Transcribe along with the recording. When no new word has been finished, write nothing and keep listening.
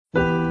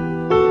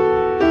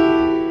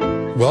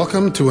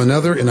Welcome to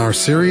another in our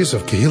series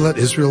of Kehillat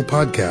Israel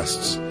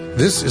podcasts.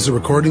 This is a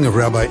recording of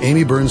Rabbi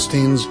Amy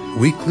Bernstein's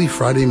weekly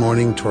Friday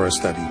morning Torah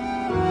study.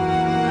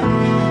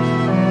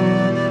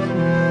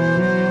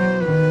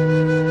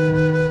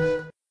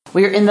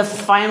 We are in the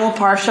final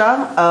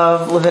parsha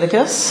of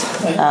Leviticus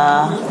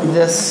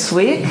this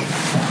week.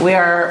 We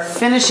are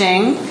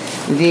finishing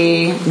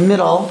the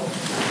middle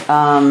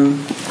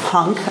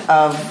hunk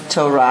of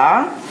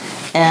Torah.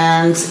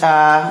 And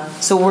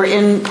so we're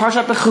in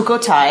Parshat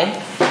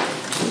Bechukotai,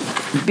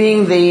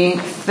 being the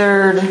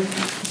third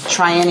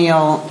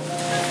triennial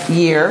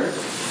year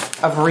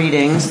of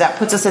readings. That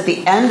puts us at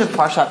the end of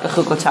Parshat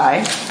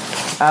Bechukotai,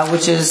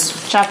 which is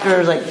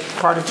chapter,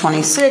 part of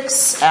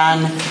 26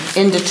 and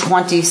into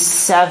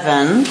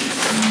 27.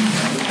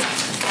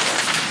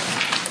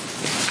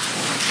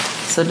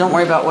 So don't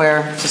worry about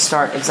where to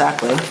start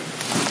exactly,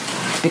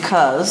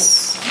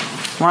 because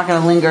we're not going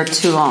to linger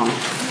too long.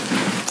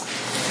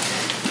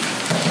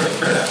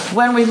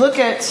 When we look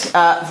at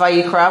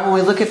Vayikra, when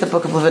we look at the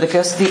book of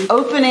Leviticus,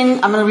 I'm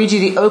going to read you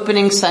the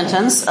opening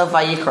sentence of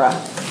Vayikra.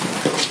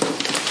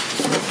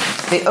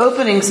 The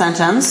opening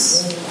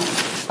sentence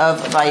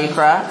of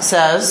Vayikra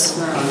says,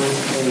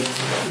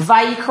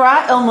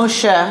 Vayikra el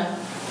Moshe,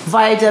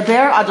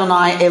 Vayedaber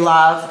Adonai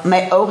elav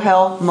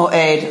me'ohel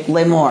moed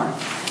lemor.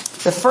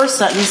 The first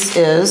sentence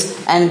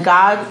is, and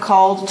God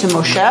called to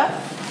Moshe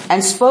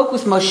and spoke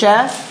with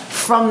Moshe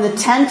from the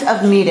tent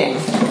of meeting,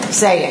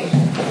 saying.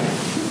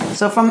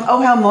 So from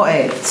Ohel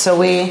Moed. So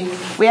we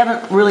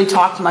haven't really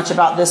talked much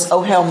about this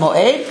Ohel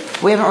Moed.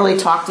 We haven't really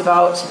talked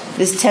about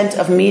this tent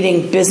of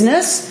meeting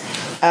business.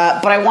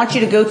 But I want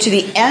you to go to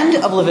the end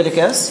of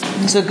Leviticus.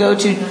 So go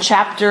to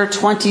chapter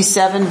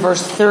 27,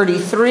 verse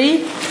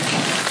 33,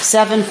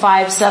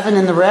 757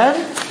 in the red.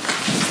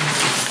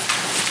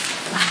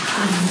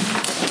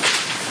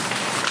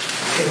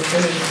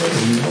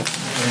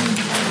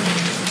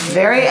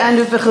 Very end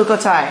of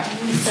Bechukotai.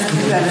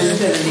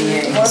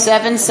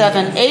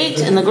 778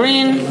 in the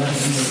green.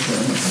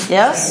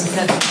 Yes?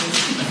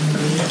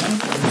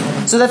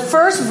 So the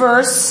first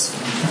verse,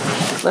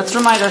 let's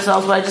remind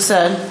ourselves what I just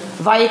said.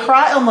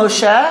 Vayikra el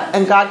Moshe,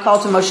 and God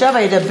called to Moshe,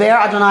 Vayedaber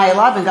Adonai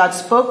elav, and God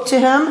spoke to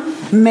him,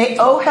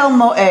 me'ohel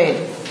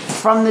moed,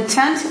 from the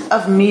tent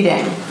of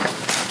meeting.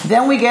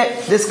 Then we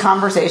get this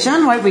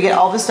conversation, right? We get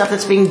all this stuff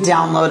that's being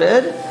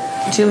downloaded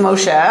to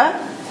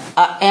Moshe.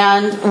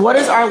 And what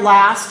does our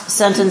last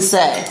sentence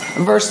say?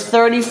 Verse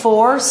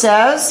 34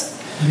 says,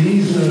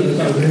 These are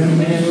the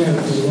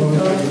commandments the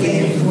Lord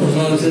gave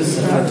Moses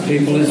and the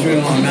people of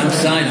Israel on Mount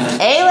Sinai.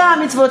 Eila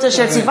mitzvot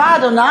asher tziva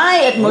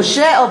Adonai et Moshe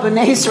el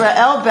bnei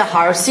Israel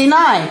behar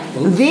Sinai.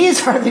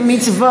 These are the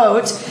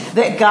mitzvot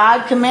that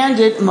God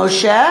commanded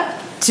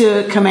Moshe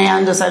to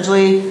command,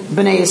 essentially,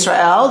 bnei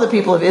Israel, the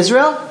people of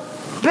Israel,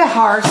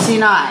 behar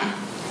Sinai,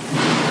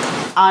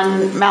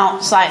 on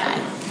Mount Sinai.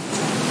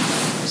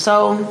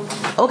 So,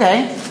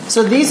 okay.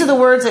 So these are the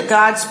words that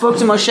God spoke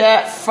to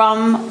Moshe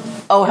from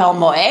Ohel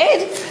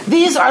Moed.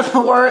 These are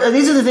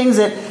the things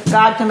that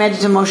God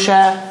commanded to Moshe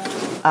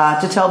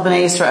to tell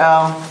Bnei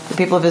Israel, the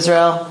people of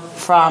Israel,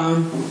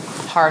 from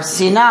Har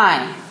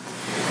Sinai.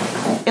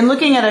 In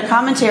looking at a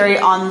commentary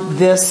on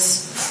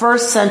this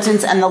first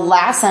sentence and the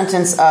last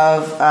sentence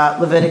of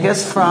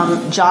Leviticus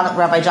from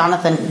Rabbi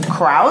Jonathan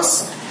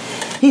Krauss,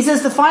 he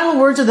says the final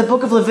words of the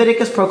book of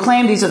Leviticus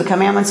proclaim these are the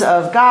commandments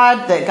of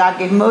God that God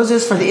gave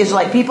Moses for the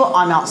Israelite people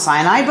on Mount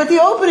Sinai. But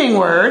the opening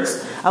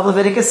words of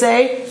Leviticus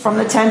say from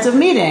the tent of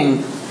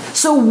meeting.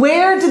 So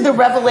where did the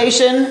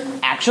revelation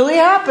actually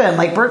happen?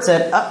 Like Bert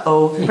said,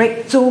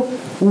 right? So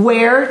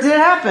where did it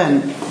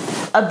happen?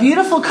 A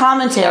beautiful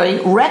commentary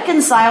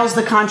reconciles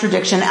the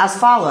contradiction as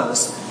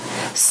follows.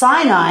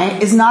 Sinai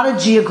is not a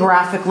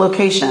geographic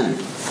location.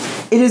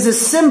 It is a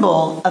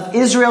symbol of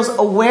Israel's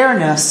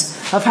awareness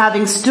of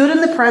having stood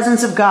in the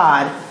presence of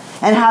God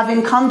and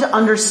having come to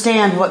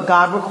understand what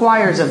God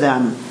requires of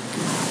them.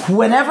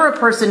 Whenever a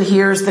person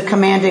hears the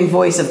commanding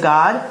voice of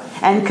God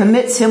and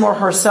commits him or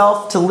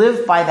herself to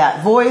live by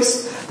that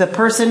voice, the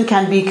person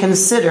can be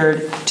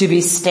considered to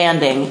be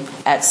standing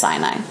at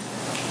Sinai.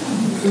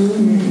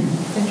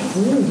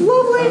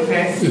 Lovely.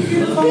 Okay.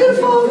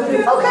 Beautiful.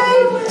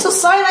 Okay. So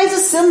Sinai is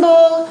a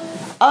symbol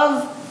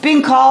of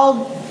being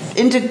called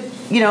into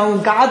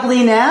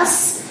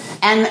godliness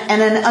and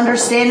an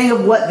understanding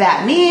of what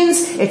that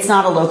means. It's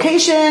not a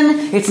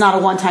location. It's not a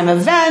one-time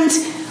event.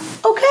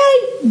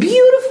 Okay,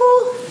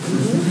 beautiful.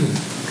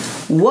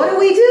 What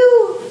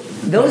do?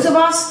 Those of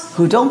us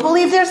who don't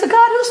believe there's a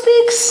God who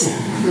speaks.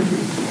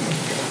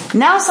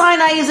 Now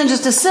Sinai isn't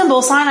just a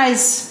symbol.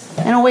 Sinai's,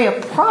 in a way,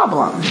 a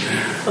problem.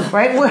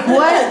 Right?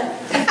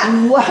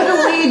 What do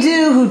we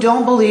do who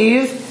don't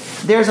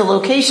believe there's a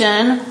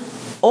location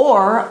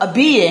or a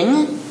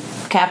being,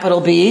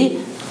 capital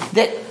B,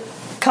 that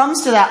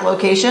comes to that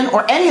location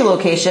or any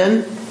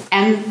location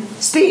and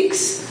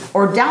speaks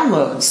or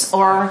downloads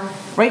or,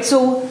 right?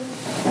 So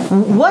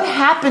what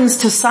happens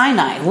to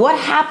Sinai? What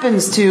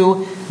happens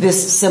to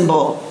this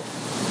symbol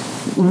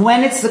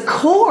when it's the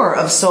core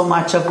of so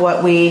much of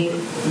what we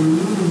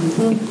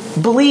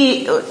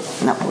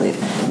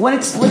when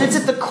it's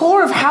at the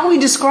core of how we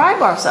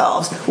describe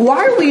ourselves.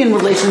 Why are we in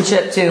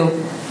relationship to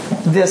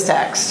this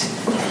text?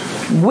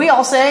 We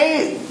all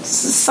say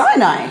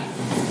Sinai,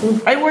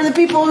 right? We're the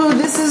people who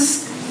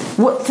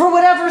for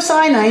whatever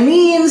Sinai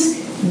means,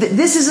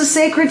 this is a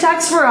sacred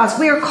text for us.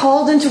 We are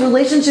called into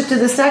relationship to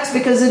this text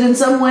because it in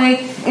some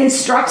way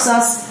instructs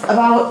us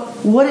about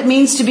what it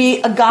means to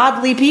be a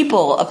godly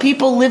people, a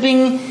people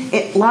living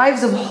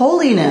lives of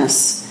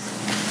holiness.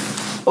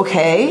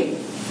 Okay,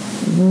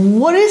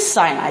 what is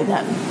Sinai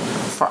then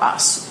for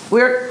us?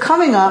 We're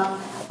coming up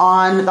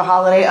on the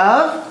holiday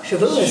of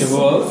Shavuos.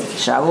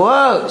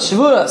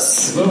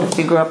 If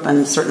you grew up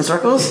in certain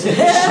circles,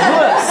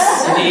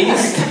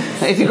 Shavuos.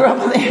 If you grew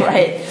up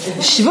right,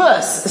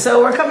 Shavuos.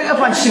 So we're coming up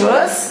on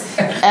Shavuos,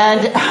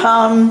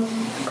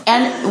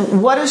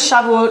 and what does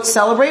Shavuot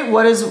celebrate?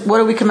 What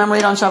do we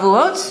commemorate on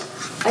Shavuot?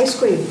 Ice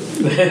cream.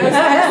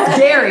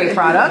 Dairy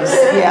products,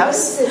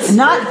 yes.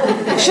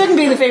 Shouldn't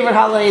be the favorite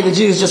holiday of the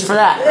Jews just for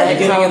that, right?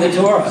 Giving of the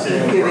Torah.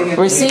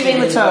 Receiving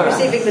the Torah.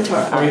 Receiving the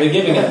Torah. Or even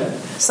giving it.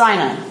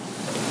 Sinai.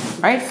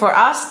 Right? For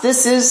us,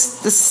 this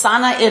is the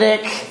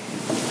Sinaitic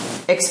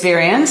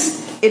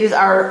experience. It is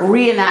our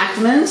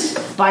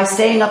reenactment by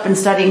staying up and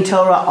studying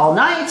Torah all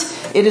night.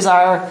 It is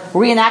our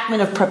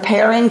reenactment of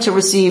preparing to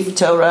receive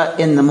Torah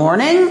in the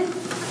morning.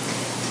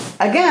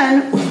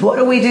 Again, what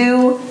do we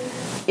do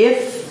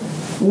if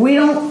we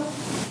don't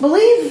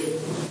believe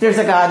there's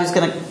a God who's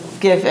going to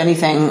give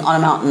anything on a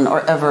mountain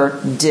or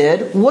ever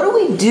did? What do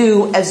we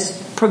do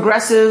as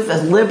progressive,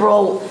 as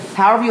liberal,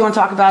 however you want to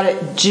talk about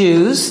it,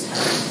 Jews,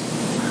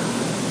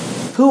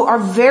 who are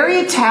very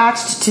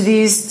attached to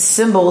these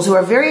symbols, who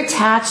are very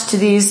attached to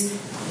these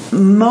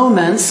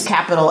moments,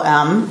 capital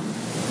M,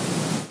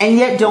 and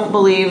yet don't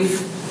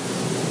believe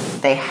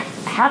they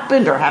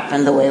happened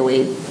the way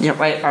we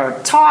are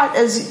taught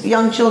as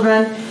young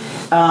children?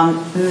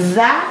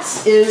 That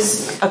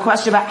is a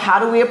question about how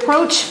do we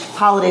approach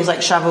holidays like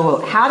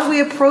Shavuot? How do we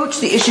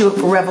approach the issue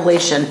of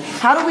revelation?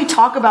 How do we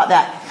talk about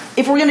that?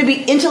 If we're going to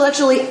be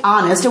intellectually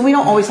honest, and we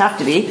don't always have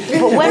to be,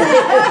 but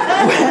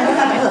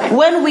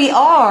when we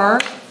are,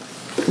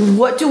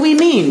 what do we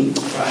mean?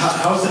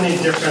 How is it any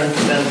different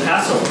than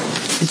Passover?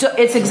 So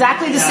it's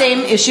exactly the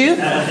same issue.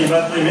 At the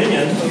Beth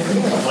Minyan,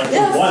 like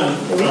the one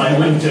that I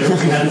went to,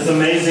 we had this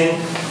amazing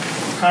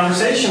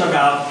conversation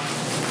about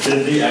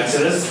did the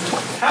Exodus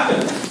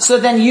happen? So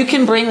then you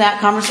can bring that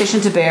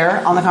conversation to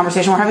bear on the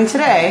conversation we're having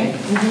today,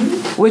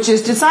 which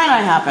is, did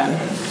Sinai happen?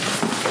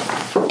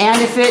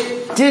 And if it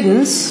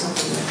didn't,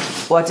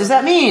 what does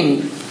that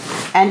mean?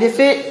 And if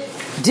it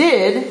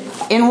did,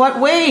 in what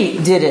way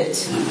did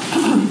it?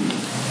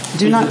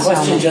 Do not the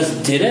question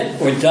just did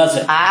it or does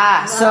it?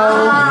 Right?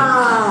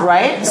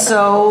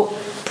 So,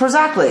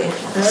 prosactically,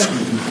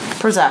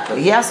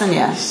 yes and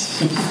yes.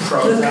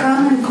 The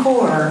common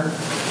core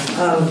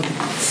of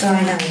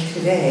Sinai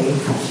today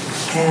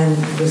and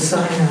the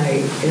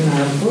Sinai in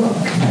our book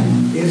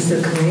is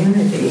the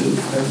community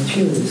of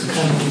Jews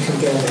coming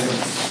together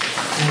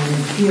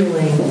and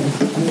feeling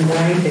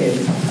united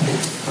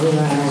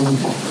around the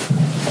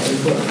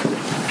book,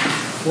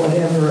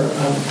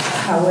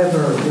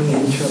 however we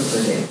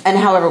interpret it. And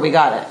however we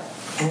got it.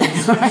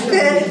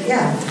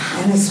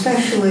 And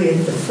especially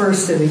at the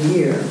first of the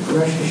year,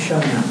 Rosh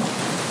Hashanah,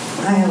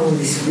 I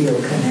always feel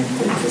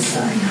connected to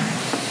Sinai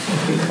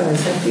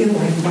because I feel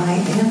like my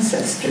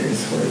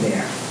ancestors were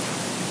there.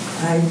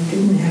 I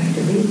didn't have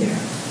to be there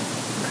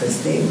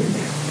because they were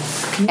there.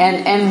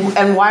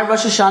 And why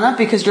Rosh Hashanah?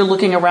 Because you're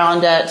looking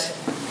around at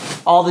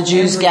all the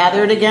Jews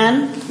gathered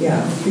again?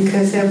 Yeah,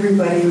 because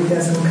everybody who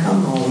doesn't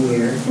come all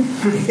year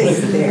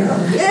is there.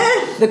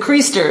 The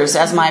Creasters,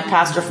 as my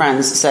pastor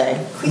friends say.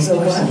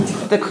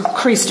 The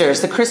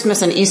Creasters, the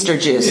Christmas and Easter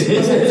Jews.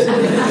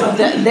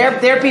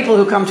 They're people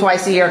who come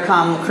twice a year,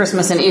 come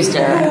Christmas and Easter,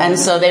 and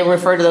so they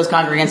refer to those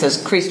congregants as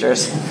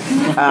Creasters.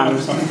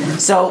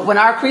 So when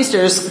our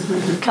Creasters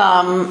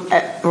come,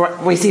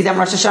 we see them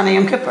Rosh Hashanah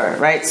Yom Kippur,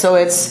 right? So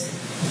it's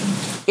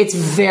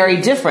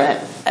very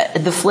different.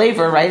 The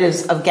flavor, right,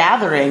 of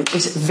gathering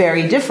is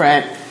very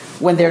different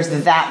when there's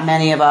that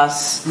many of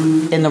us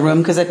in the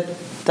room, because it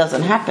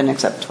doesn't happen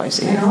except twice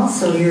a year. And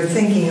also, you're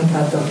thinking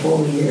about the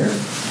whole year.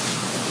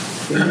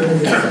 The year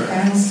that's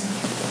past,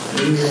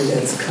 the year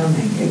that's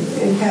coming.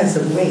 It has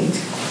a weight.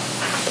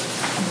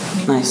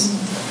 Nice.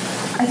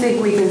 I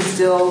think we can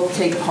still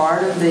take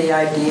part of the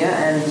idea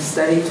and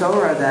study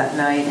Torah that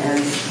night,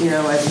 and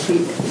no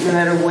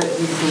matter what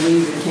you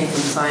believe it came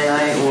from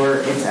Sinai or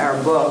it's our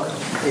book,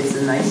 it's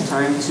a nice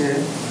time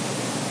to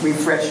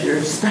refresh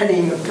your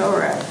studying of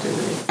Torah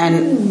activity.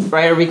 And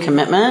a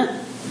recommitment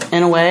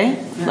in a way,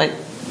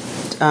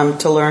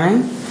 to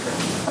learning.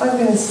 I was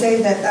going to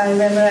say that I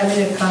remember I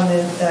made a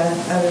comment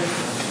out of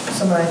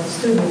some of my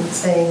students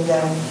saying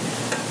that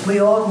we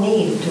all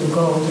need to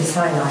go to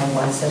Sinai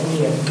once a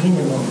year,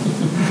 minimum,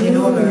 in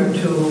order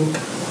to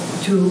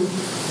do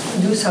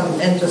some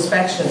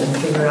introspection and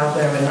figure out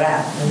where we're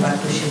at and what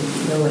we should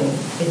be doing.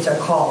 It's a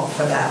call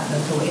for that.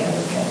 That's the way I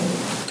look at it.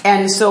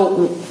 And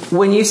so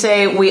when you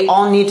say we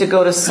all need to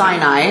go to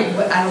Sinai,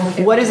 I don't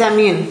care. what does that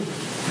mean?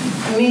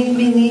 We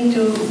need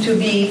to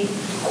be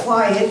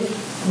quiet.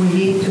 We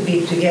need to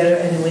be together,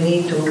 and we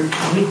need to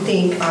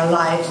rethink our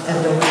lives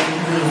and the way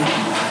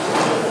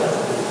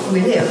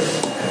we live,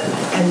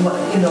 and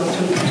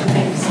to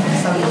make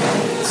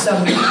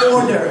some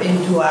order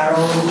into our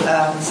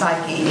own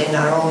psyche and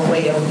our own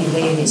way of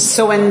behaving.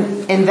 So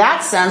in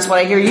that sense, what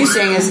I hear you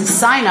saying is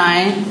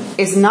Sinai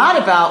is not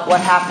about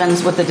what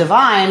happens with the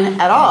divine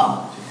at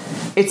all.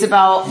 It's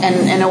about,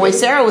 and in a way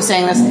Sarah was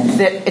saying this,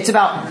 that it's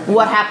about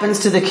what happens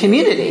to the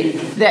community.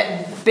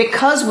 That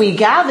because we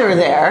gather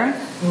there,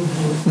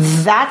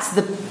 that's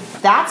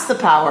the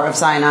power of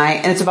Sinai,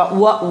 and it's about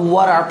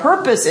what our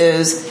purpose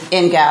is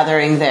in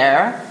gathering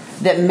there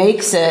that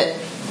makes it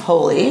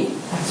holy.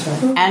 That's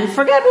right. And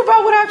forget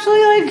about what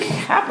actually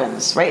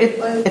happens, right?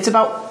 It's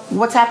about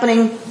what's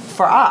happening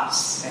for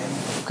us.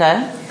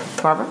 Okay,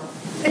 Barbara?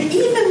 But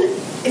even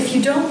if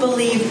you don't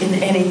believe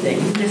in anything,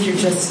 even if you're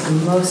just the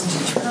most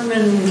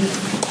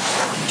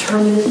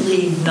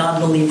determinedly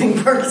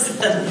non-believing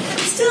person,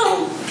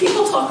 still,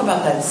 people talk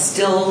about that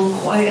still,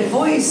 quiet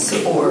voice,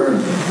 or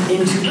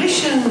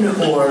intuition,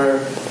 or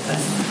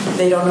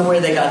they don't know where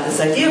they got this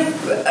idea.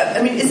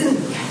 I mean,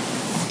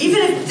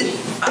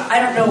 I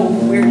don't know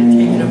where to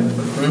take it.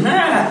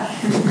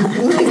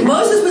 If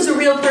Moses was a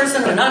real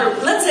person or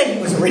not, let's say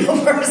he was a real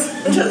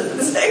person, just for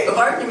the sake of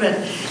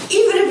argument.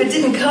 Even if it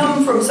didn't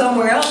come from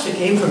somewhere else, it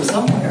came from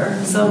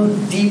somewhere,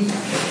 some deep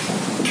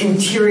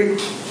interior.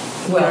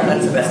 Well,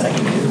 that's the best I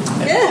can do.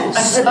 Yeah.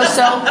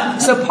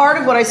 So part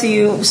of what I see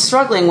you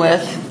struggling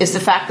with is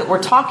the fact that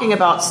we're talking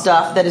about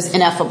stuff that is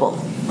ineffable.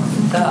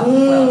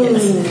 Well,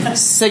 yes.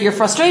 So your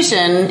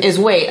frustration is,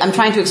 wait, I'm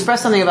trying to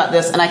express something about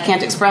this and I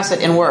can't express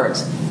it in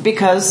words,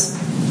 because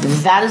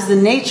that is the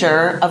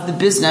nature of the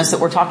business that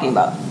we're talking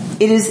about.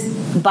 It is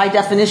by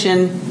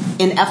definition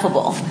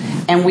ineffable,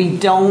 and we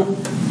don't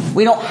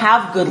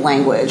have good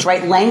language,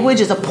 right? Language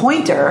is a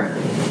pointer,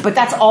 but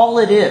that's all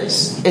it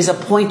is a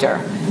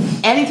pointer.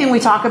 Anything we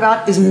talk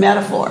about is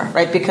metaphor,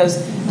 right? Because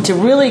to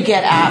really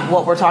get at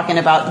what we're talking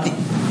about,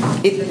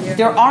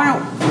 there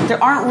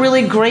aren't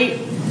really great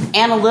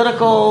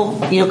analytical,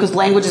 because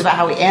language is about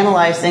how we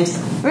analyze things.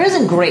 There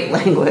isn't great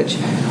language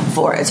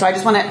for it. So I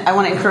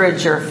want to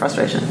encourage your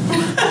frustration.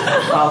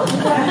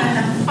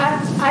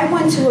 I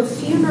went to a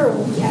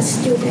funeral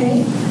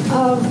yesterday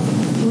of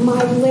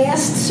my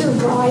last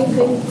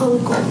surviving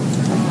uncle,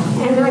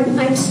 and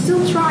I'm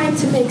still trying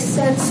to make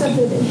sense of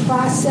it and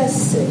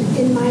process it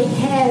in my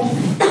head.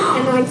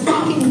 And I'm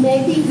thinking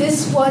maybe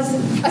this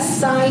wasn't a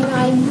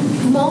Sinai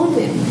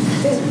moment.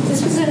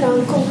 This was an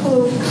uncle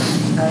who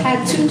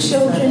had 2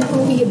 children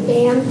who he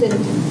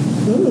abandoned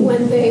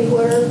when they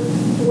were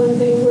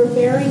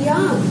very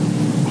young,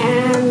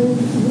 and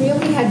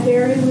really had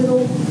very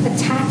little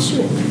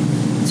attachment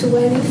to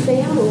any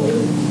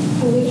family.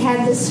 And they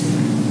had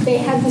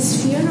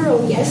this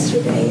funeral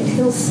yesterday at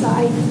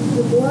Hillside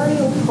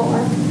Memorial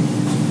Park.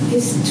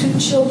 His 2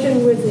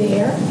 children were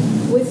there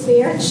with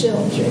their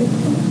children,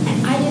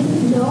 and I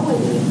didn't know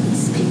any of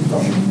these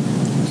people.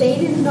 They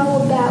didn't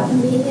know about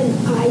me,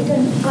 and I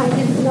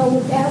didn't know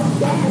about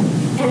them.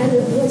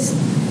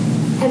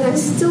 And I'm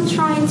still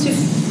trying to,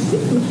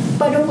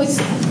 but it was,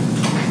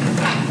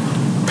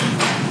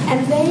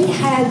 and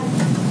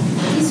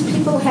these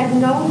people had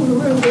no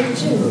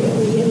religion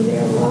really in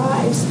their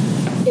lives.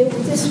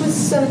 This was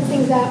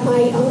something that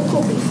my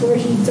uncle, before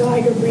he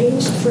died,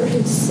 arranged for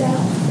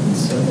himself and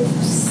sort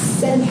of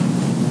sent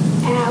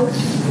out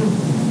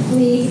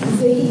the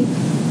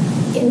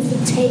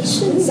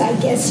invitations, I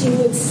guess you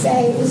would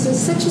say. It was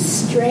such a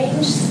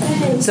strange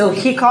thing. So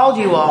he called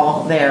you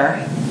all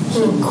there.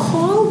 He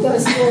called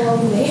us all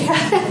there.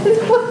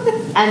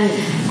 and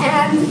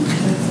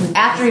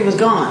after he was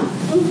gone.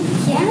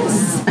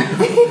 Yes.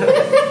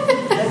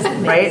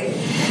 Right?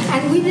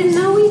 And we didn't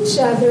know each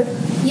other.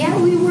 Yeah,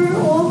 we were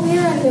all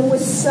there, and there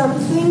was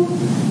something.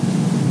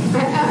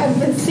 I've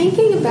been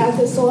thinking about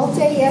this all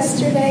day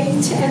yesterday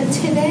and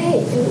today.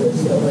 It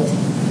was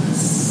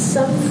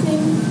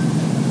something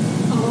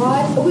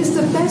odd. It was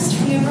the best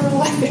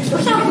funeral I've ever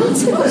been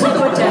to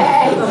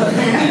today.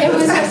 It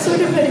was a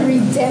sort of a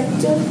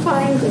redemptive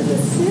kind of a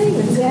thing.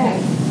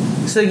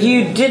 Exactly. So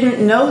you didn't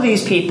know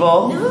these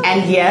people, No.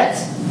 and yet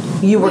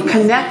you were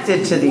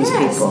connected to these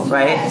people,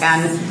 right? Yes.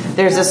 And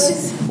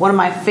there's one of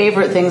my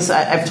favorite things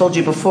I've told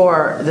you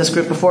before, this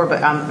group before, but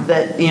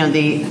that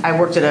I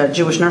worked at a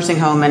Jewish nursing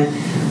home, and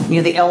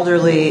the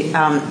elderly,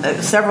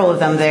 several of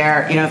them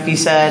there, if you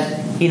said,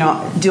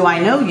 do I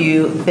know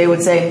you? They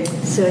would say,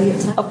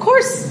 of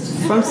course,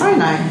 from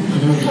Sinai,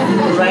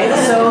 right?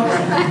 So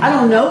I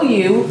don't know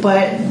you,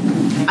 but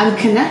I'm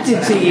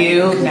connected to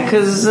you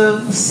because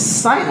of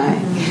Sinai.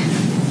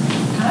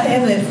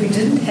 However, if we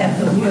didn't have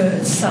the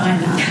word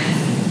Sinai,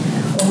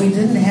 or we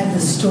didn't have the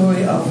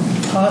story of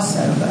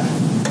Passover,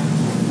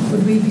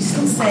 would we be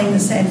still saying the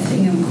same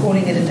thing and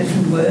calling it a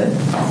different word?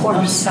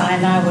 Or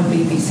Sinai, would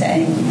we be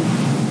saying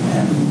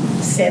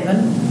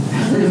 7?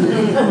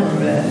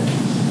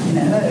 Or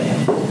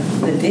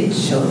the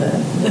ditch or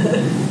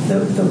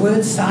the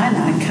word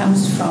Sinai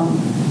comes from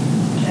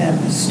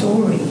a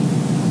story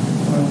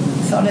or a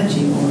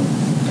mythology or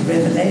a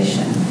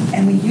revelation,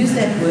 and we use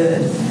that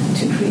word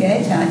to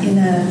create our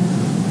inner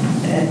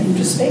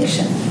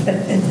introspection, but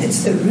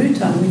it's the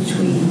root on which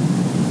we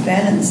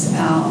balance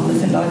our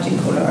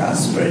mythological or our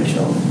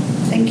spiritual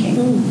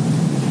thinking.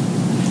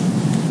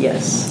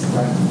 Yes.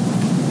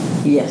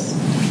 Yes.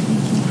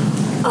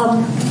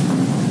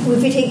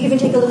 If you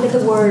take a look at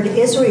the word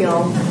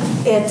Israel,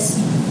 it's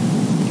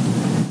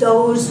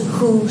those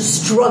who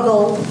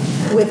struggle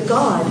with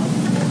God.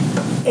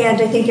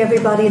 And I think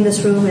everybody in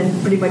this room,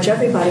 and pretty much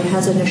everybody,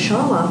 has a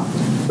neshama,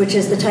 which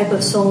is the type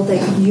of soul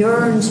that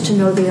yearns to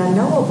know the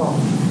unknowable.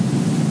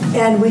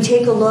 And we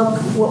take a look,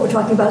 what we're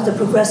talking about, the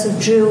progressive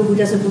Jew who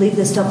doesn't believe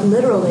this stuff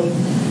literally.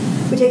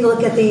 We take a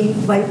look at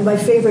my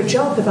favorite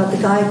joke about the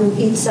guy who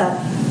eats a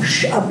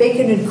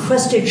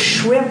bacon-encrusted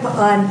shrimp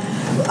on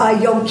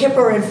Yom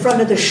Kippur in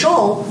front of the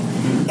shul,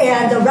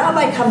 and the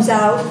rabbi comes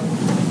out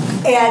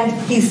and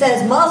he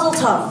says, Mazel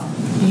Tov,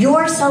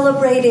 you're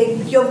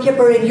celebrating Yom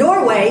Kippur in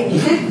your way,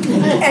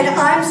 and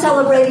I'm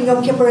celebrating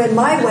Yom Kippur in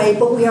my way,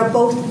 but we are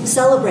both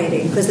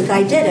celebrating because the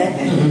guy did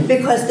it,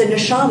 because the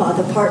neshama,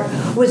 the part,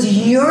 was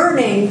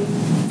yearning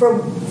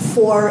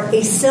for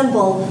a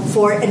symbol,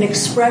 for an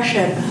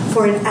expression,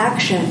 for an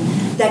action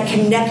that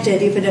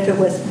connected, even if it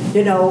was,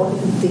 the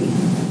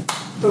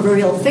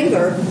proverbial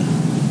finger,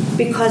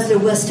 because there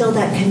was still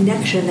that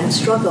connection, that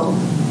struggle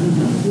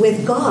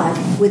with God,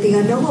 with the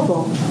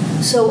unknowable.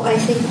 So I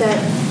think that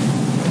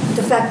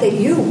the fact that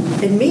you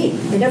and me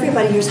and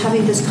everybody here is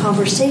having this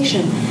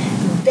conversation,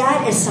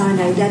 that is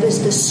Sinai, that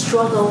is the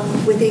struggle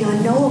with the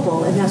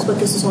unknowable, and that's what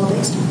this is all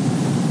based on.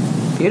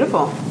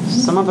 Beautiful.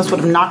 Some of us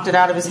would have knocked it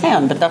out of his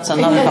hand, but that's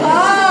another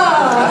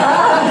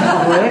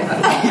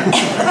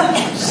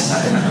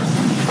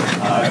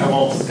I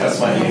won't discuss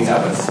my eating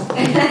habits.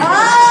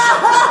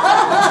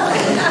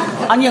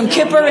 On Yom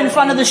Kippur in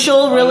front of the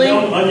shul, really?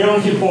 On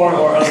Yom Kippur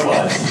or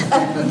otherwise.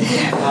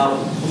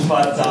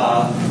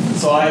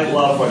 So I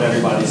love what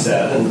everybody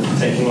said and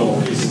taking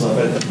little pieces of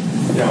it.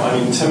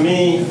 To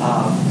me,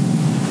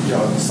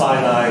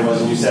 Sinai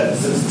was, and you said,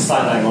 it's the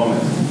Sinai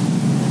moment.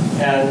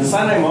 And the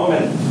Sinai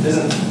moment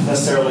isn't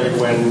necessarily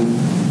when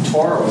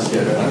Torah was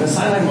given. The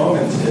Sinai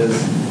moment is,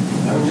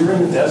 you're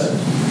in the desert.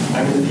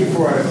 The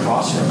people are at a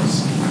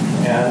crossroads.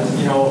 And,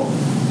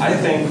 I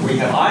think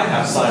I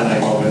have Sinai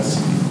moments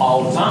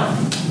all the time.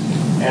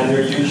 And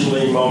they're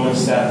usually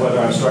moments that, whether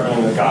I'm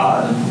struggling with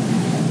God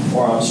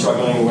or I'm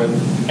struggling with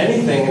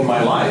anything in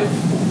my life,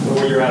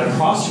 where you're at a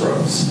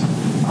crossroads.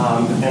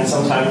 And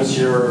sometimes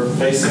you're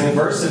facing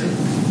adversity,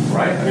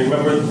 right?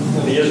 Remember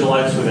when the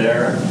Israelites were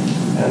there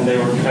and they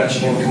were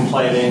kvetching and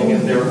complaining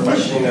and they were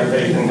questioning their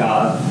faith in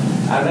God.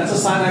 And that's a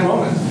Sinai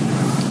moment.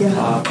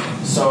 Yeah.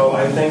 So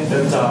I think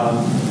that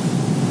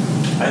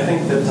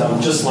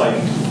just like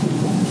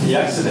the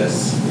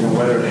Exodus,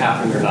 whether it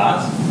happened or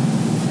not,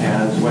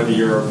 and whether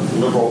you're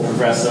liberal,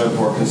 progressive,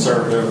 or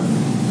conservative,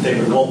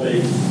 David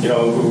Wolpe,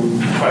 who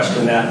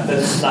questioned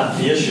that's not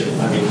the issue.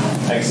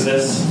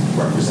 Exodus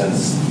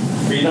represents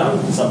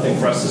freedom, something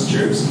for us as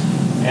Jews,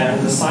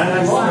 and the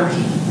Sinai moment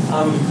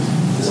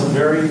is a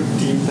very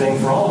deep thing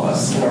for all of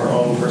us in our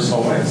own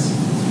personal ways.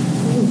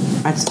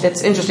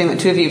 It's interesting that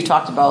two of you have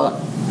talked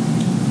about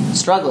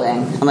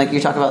struggling, and like you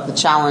talk about the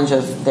challenge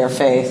of their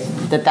faith,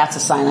 that's a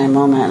Sinai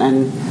moment,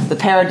 and the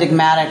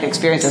paradigmatic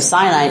experience of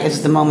Sinai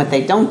is the moment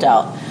they don't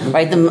doubt,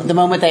 right? The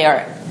moment they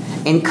are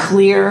in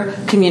clear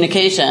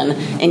communication,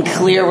 in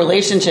clear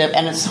relationship.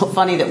 And it's so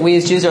funny that we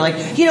as Jews are like,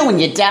 when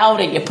you doubt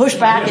and you push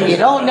back and you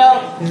don't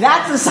know,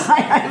 that's a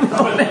Sinai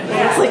moment.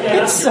 It's like,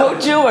 it's so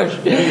Jewish.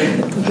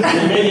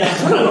 Maybe,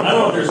 I don't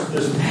know if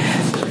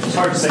it's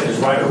hard to say there's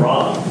right or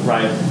wrong,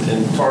 right,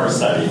 in Torah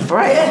study.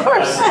 Right, of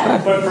course.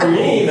 But for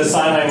me, the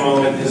Sinai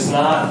moment is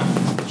not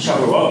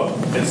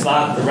Shavuot. It's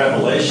not the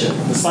revelation.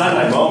 The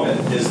Sinai moment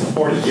is the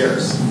 40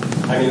 years.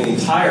 The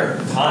entire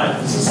time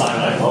is the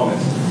Sinai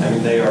moment.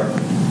 They are,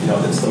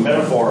 it's the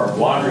metaphor of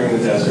wandering in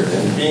the desert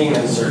and being in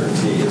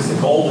uncertainty. It's the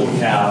golden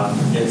calf.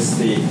 It's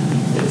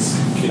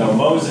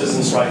Moses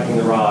and striking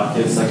the rock.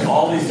 It's like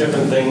all these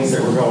different things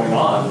that were going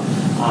on.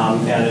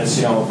 And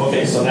it's,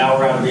 okay, so now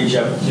we're out of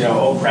Egypt,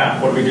 oh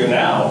crap, what do we do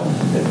now?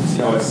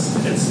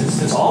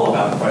 It's all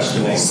about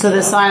questioning. So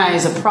the Sinai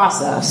is a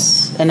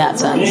process in that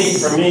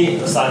sense. For me,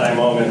 the Sinai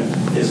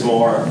moment is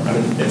more,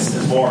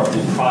 it's more of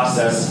the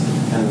process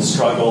and the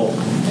struggle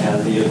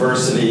and the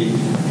adversity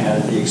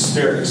and the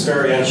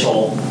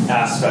experiential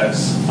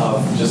aspects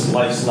of just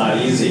life's not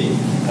easy,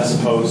 as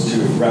opposed to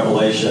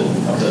revelation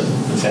of the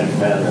Ten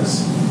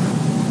Commandments.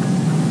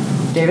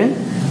 David?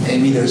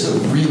 Amy, there's a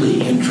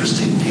really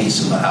interesting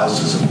piece in the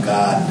Houses of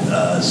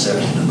God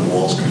section in the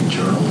Wall Street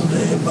Journal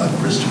today about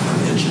Christopher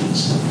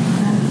Hitchens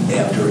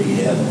after he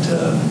had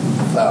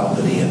found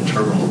that he had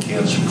terminal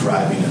cancer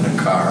driving in a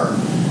car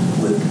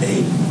with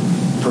a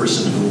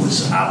person who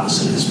was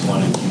opposite his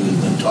point of view, and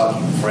then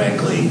talking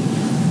frankly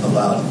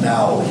about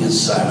now his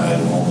Sinai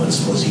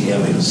moments. Was he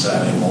having a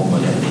Sinai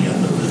moment at the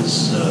end of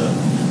his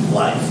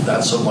life.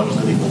 Not so much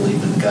that he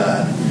believed in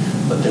God,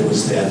 but there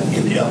was that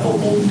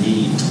ineffable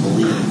need to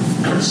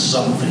believe in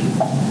something.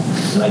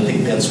 And I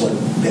think that's what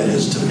that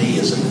is to me,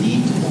 is a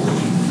need to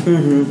believe.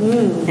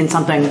 Mm-hmm. In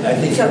something and I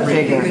think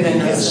every human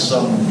has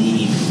some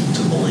need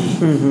to believe.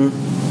 Mm-hmm.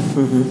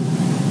 Mm-hmm.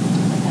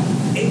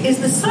 Is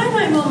the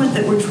Sinai moment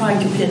that we're trying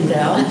to pin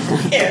down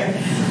here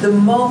the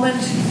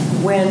moment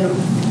when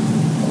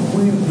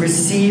we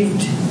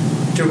received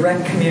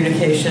direct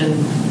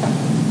communication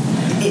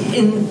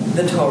in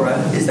the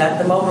Torah? Is that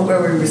the moment where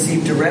we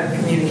received direct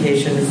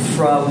communication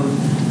from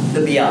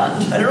the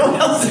beyond? I don't know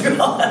what else to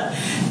call it.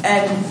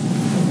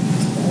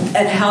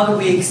 And how do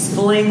we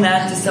explain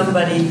that to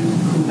somebody,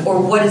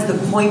 or what is the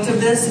point of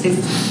this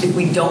if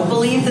we don't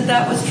believe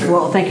that was true?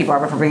 Well, thank you,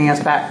 Barbara, for bringing us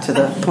back to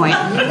the point.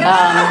 I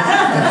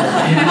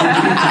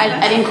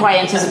didn't quite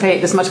anticipate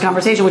this much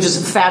conversation, which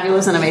is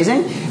fabulous and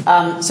amazing.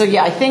 So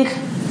yeah, I think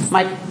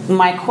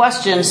my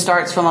question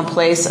starts from a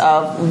place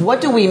of,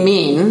 what do we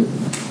mean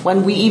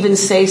when we even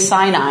say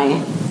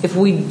Sinai if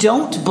we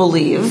don't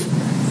believe,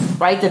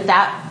 right,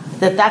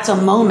 that's a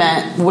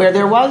moment where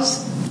there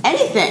was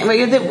anything?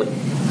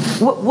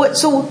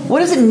 So what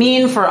does it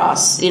mean for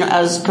us,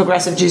 as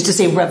progressive Jews, to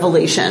say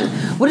revelation?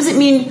 What does it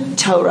mean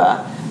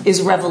Torah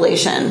is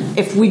revelation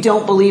if we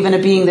don't believe in a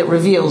being that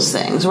reveals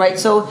things, right?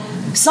 So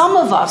some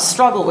of us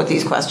struggle with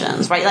these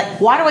questions, right? Like,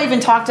 why do I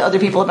even talk to other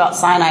people about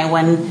Sinai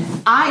when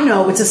I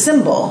know it's a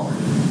symbol?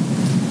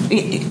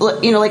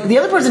 Like the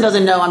other person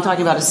doesn't know I'm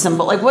talking about a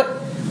symbol. Like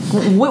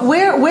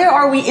where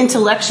are we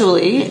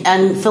intellectually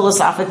and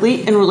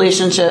philosophically in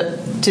relationship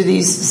to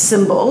these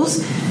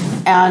symbols?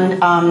 And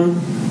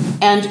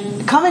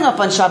coming up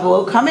on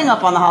Shavuot, coming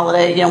up on the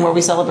holiday again where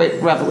we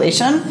celebrate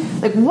Revelation,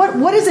 like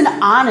what is an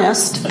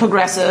honest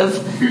progressive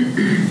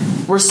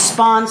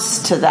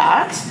response to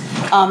that?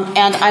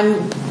 And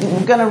I'm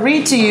going to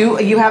read to you.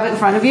 You have it in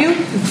front of you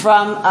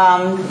from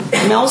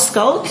Mel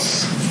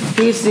Schultz.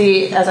 He's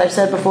as I've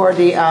said before,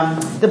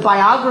 the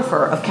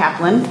biographer of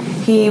Kaplan.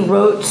 He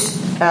wrote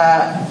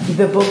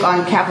the book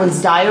on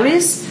Kaplan's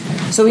diaries.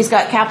 So he's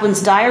got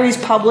Kaplan's diaries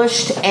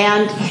published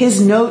and his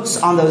notes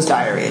on those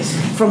diaries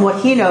from what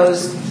he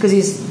knows, because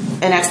he's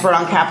an expert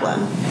on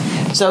Kaplan.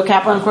 So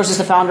Kaplan, of course, is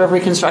the founder of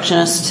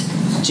Reconstructionist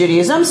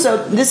Judaism. So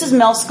this is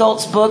Mel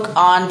Schultz's book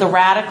on the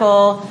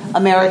radical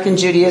American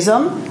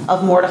Judaism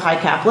of Mordechai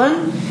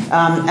Kaplan.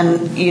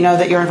 And you know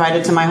that you're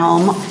invited to my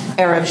home,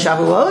 Erev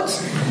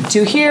Shavuot,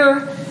 to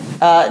hear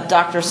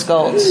Dr.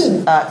 Schultz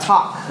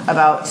talk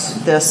about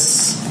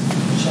this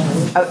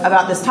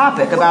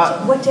topic.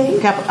 About what day?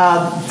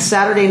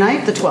 Saturday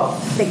night, the 12th. I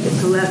think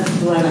it's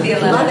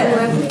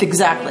 11.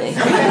 Exactly.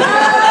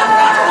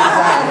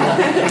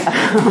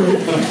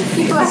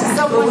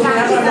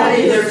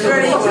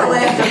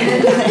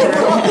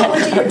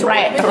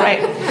 Right.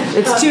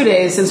 It's 2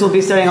 days since we'll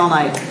be studying all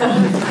night.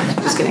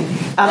 Just kidding.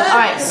 All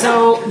right,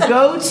 so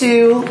go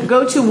to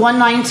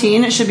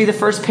 119. It should be the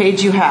first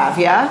page you have,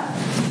 yeah?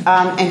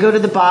 And go to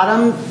the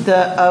bottom of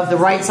the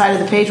right side of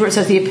the page where it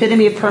says the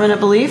epitome of permanent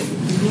belief.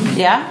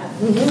 Yeah?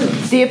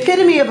 Mm-hmm. The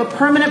epitome of a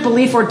permanent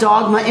belief or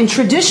dogma in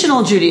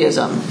traditional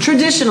Judaism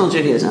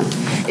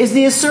is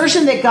the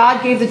assertion that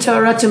God gave the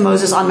Torah to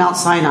Moses on Mount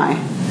Sinai.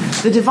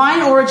 The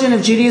divine origin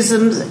of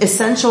Judaism's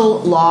essential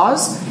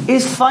laws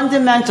is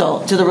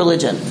fundamental to the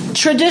religion.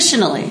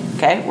 Traditionally,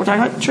 okay? We're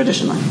talking about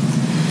traditionally.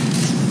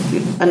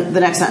 And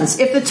the next sentence.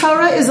 If the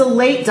Torah is a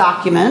late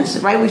document,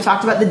 right? We've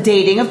talked about the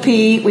dating of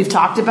P. We've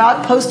talked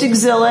about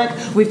post-exilic.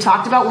 We've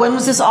talked about when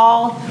was this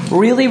all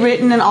really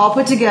written and all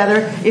put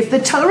together. If the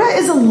Torah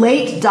is a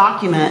late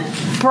document,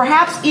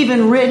 perhaps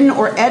even written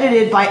or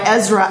edited by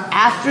Ezra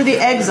after the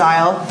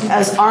exile,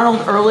 as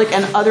Arnold Ehrlich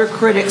and other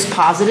critics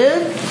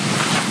posited,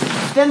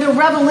 then the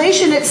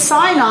revelation at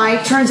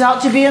Sinai turns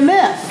out to be a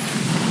myth.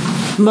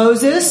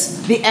 Moses,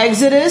 the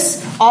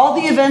Exodus, all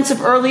the events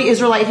of early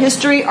Israelite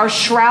history are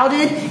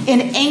shrouded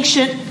in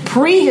ancient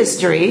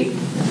prehistory,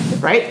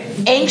 right?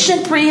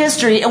 Ancient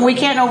prehistory, and we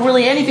can't know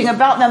really anything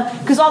about them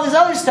because all this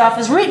other stuff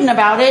is written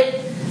about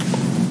it,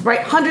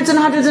 right? Hundreds and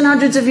hundreds and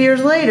hundreds of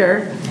years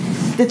later,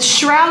 that's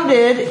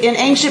shrouded in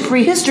ancient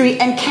prehistory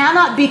and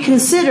cannot be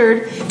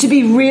considered to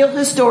be real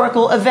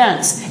historical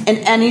events in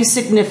any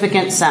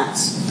significant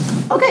sense.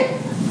 Okay,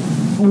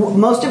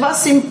 most of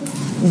us seem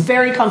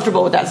very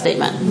comfortable with that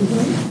statement,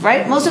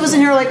 right? Most of us in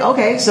here are like,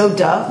 okay, so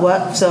duh,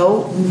 what,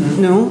 so,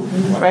 no,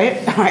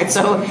 right? All right,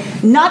 so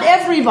not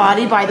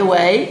everybody, by the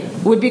way,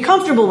 would be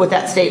comfortable with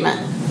that statement.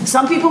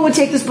 Some people would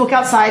take this book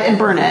outside and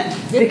burn it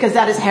because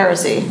that is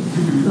heresy,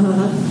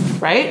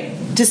 right?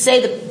 To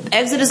say that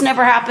Exodus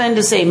never happened,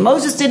 to say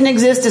Moses didn't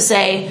exist, to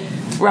say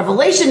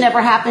Revelation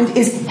never happened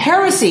is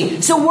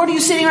heresy. So what are you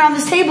sitting around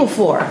this table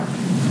for?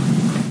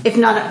 If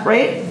not,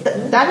 right?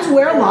 That is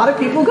where a lot of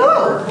people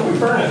go. Who would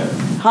burn it?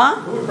 Huh?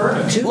 Who would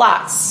burn it?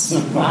 Lots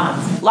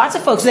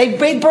of folks. They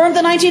burned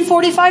the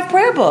 1945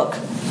 prayer book.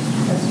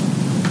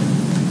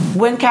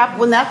 When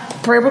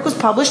that prayer book was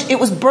published, it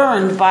was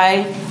burned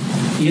by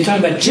You're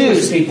talking about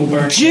Jewish people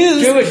burned.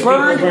 Jews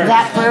burned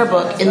that prayer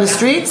book in the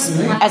streets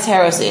as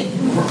heresy.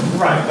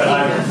 Right, but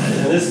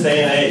in this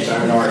day and age,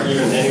 or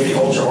even any of the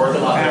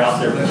ultra-Orthodox out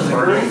there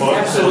burning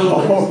books.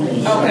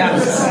 Absolutely.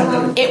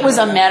 It was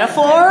a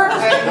metaphor.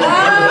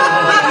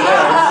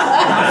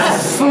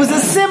 It was a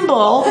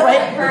symbol,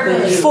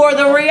 right, for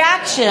the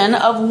reaction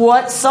of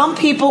what some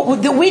people,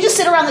 that we just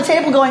sit around the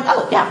table going,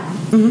 oh, yeah,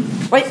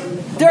 right?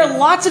 There are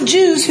lots of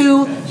Jews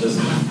who,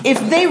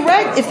 if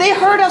they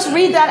heard us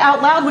read that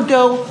out loud, would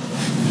go,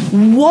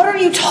 what are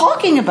you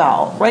talking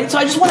about, right? So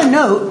I just want to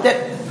note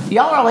that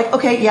y'all are like,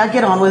 okay, yeah,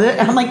 get on with it.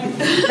 And I'm like,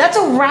 that's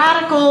a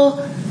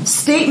radical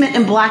statement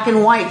in black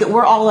and white that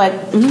we're all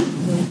like,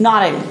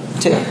 nodding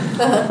to,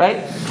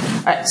 right?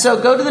 All right,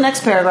 so go to the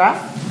next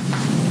paragraph.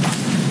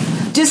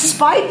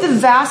 Despite the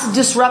vast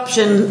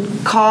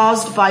disruption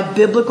caused by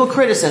biblical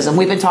criticism,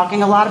 we've been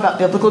talking a lot about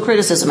biblical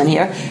criticism in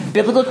here.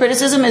 Biblical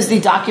criticism is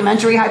the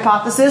documentary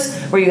hypothesis,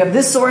 where you have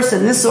this source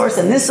and this source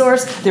and this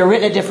source. They're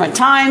written at different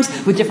times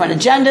with different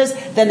agendas.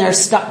 Then they're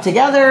stuck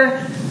together,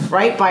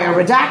 right, by a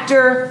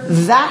redactor.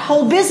 That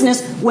whole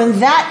business, when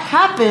that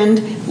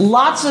happened,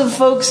 lots of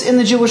folks in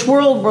the Jewish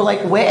world were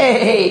like,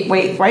 wait,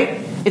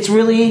 right? It's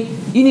really,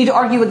 you need to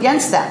argue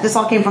against that. This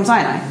all came from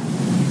Sinai.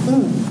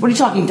 What are you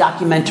talking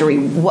documentary?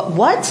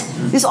 What?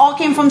 This all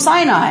came from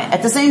Sinai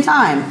at the same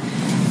time.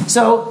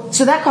 So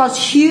that caused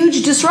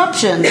huge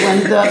disruption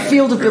when the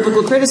field of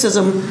biblical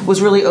criticism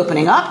was really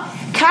opening up.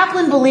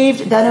 Kaplan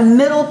believed that a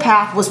middle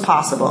path was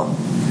possible.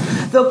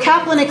 Though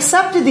Kaplan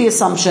accepted the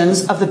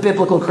assumptions of the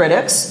biblical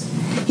critics,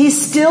 he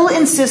still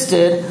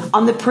insisted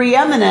on the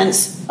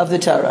preeminence of the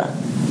Torah.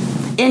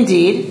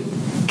 Indeed,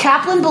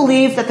 Kaplan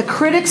believed that the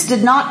critics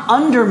did not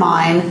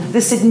undermine the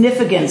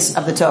significance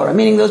of the Torah,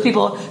 meaning those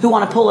people who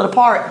want to pull it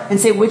apart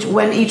and say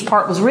when each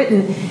part was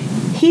written.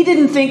 He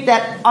didn't think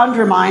that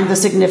undermined the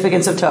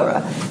significance of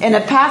Torah. In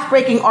a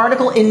path-breaking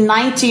article in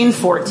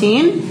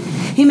 1914,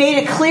 he made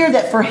it clear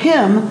that for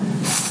him,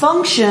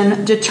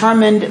 function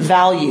determined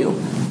value,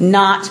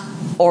 not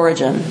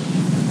origin.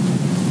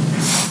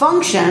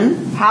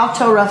 Function, how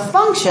Torah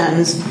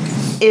functions,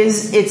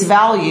 is its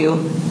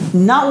value,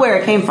 not where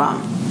it came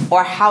from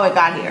or how it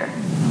got here.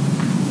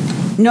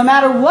 No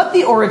matter what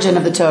the origin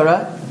of the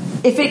Torah,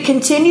 if it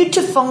continued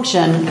to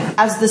function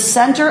as the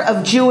center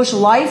of Jewish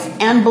life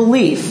and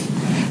belief,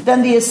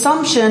 then the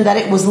assumption that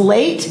it was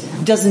late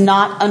does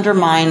not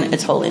undermine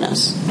its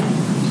holiness.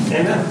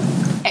 Amen.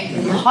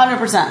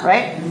 100%,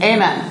 right?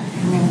 Amen.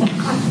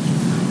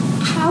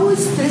 How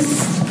is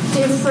this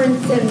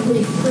different than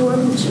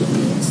Reform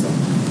Judaism?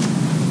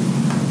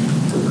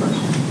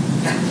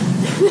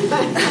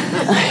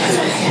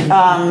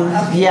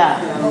 Yeah.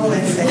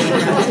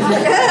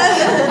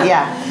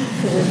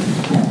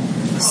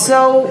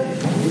 So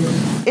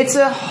it's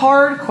a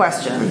hard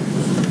question,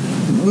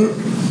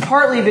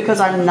 partly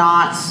because I'm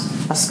not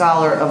a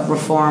scholar of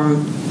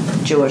Reform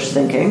Jewish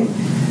thinking.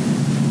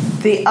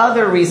 The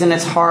other reason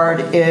it's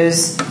hard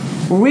is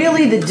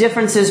really the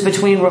differences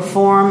between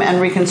Reform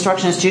and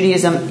Reconstructionist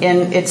Judaism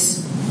in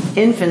its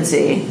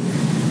infancy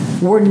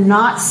were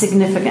not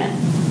significant.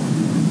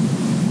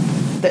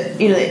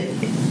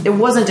 It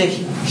wasn't a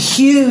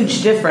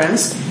huge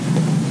difference.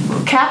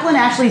 Kaplan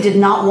actually did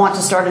not want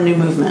to start a new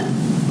movement.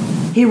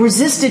 He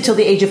resisted till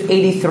the age of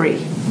 83.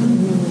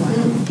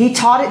 He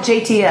taught at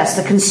JTS,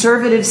 the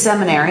conservative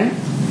seminary,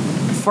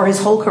 for his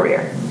whole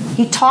career.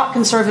 He taught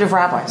conservative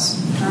rabbis.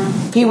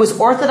 He was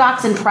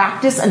Orthodox in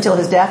practice until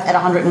his death at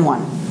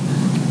 101.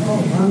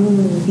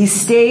 He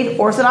stayed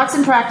Orthodox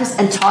in practice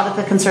and taught at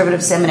the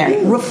conservative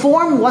seminary.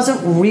 Reform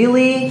wasn't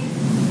really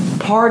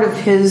part of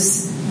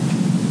his,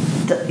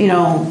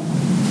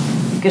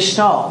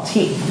 gestalt.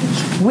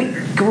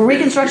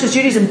 Reconstructionist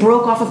Judaism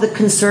broke off of the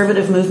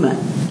conservative movement.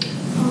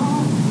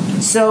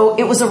 So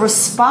it was a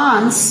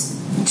response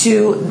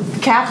to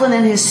Kaplan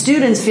and his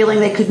students feeling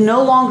they could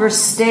no longer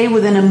stay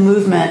within a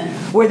movement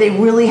where they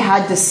really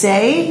had to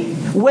say,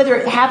 whether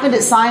it happened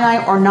at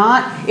Sinai or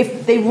not,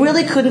 if they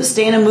really couldn't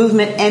stay in a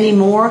movement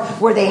anymore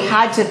where they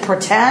had to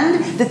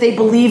pretend that they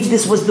believed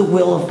this was the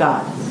will of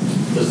God.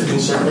 Does the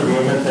conservative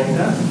movement think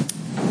that?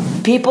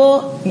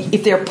 People,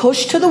 if they're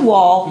pushed to the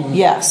wall,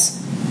 yes.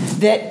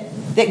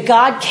 That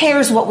God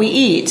cares what we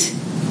eat,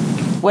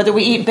 whether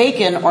we eat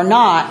bacon or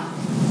not.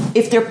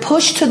 If they're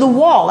pushed to the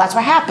wall, that's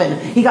what happened.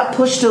 He got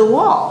pushed to the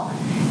wall.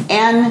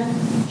 And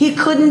he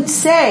couldn't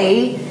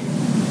say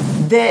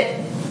that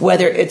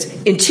whether it's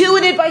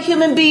intuited by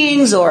human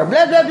beings or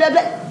blah, blah, blah,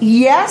 blah.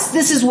 Yes,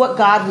 this is what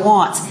God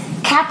wants.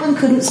 Kaplan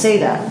couldn't say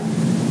that.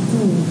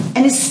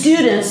 And his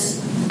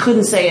students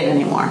couldn't say it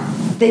anymore.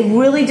 They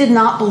really did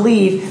not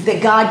believe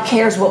that God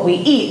cares what we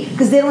eat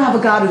because they don't have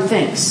a God who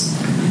thinks.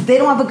 They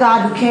don't have a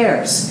God who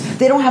cares.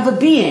 They don't have a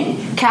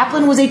being.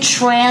 Kaplan was a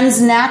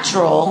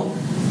transnatural,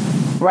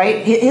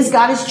 right? His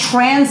God is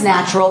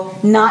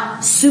transnatural,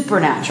 not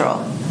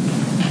supernatural.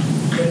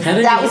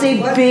 That was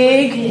a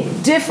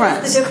big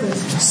difference.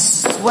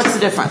 What's the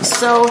difference?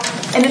 So,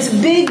 and it's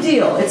a big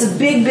deal. It's a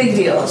big, big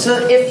deal.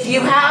 So if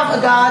you have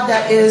a God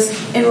that is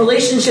in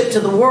relationship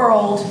to the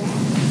world,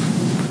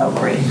 oh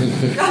great.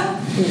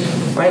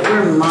 Right?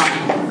 We're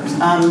mind.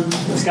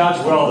 It's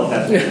God's will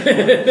that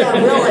Yeah,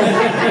 really.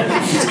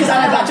 It's because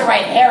I'm about to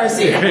write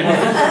heresy.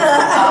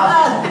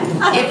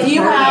 If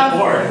you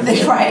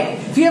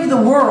have the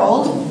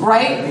world,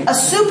 right, a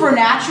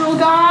supernatural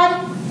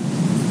God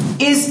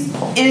is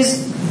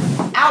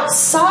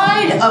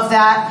outside of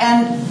that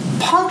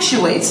and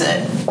punctuates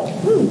it.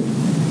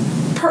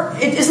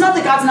 It's not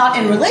that God's not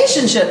in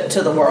relationship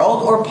to the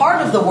world or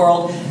part of the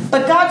world,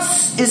 but God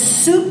is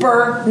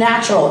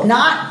supernatural,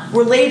 not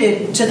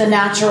related to the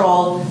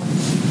natural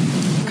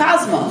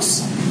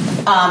cosmos.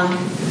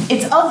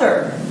 It's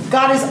other.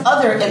 God is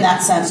other in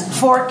that sense.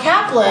 For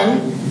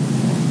Kaplan,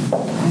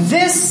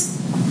 this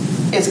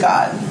is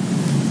God.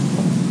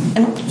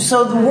 And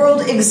so the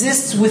world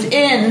exists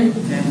within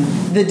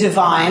the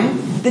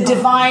divine. The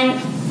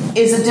divine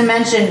is a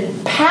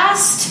dimension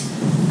past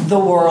the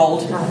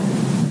world,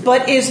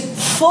 but is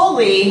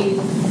fully,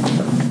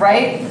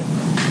 right,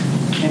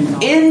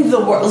 in the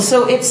world.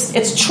 So it's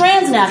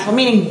transnatural,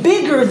 meaning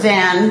bigger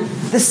than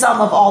the sum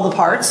of all the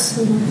parts,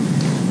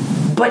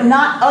 but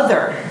not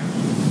other,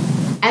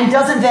 and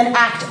doesn't then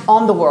act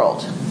on the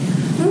world.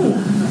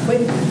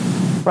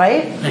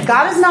 Right?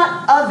 God is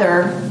not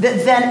other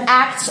that then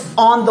acts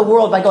on the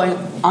world by going,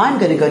 I'm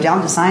going to go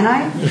down to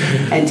Sinai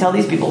and tell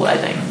these people what I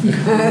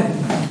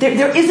think.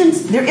 There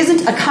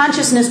isn't a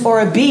consciousness or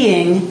a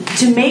being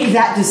to make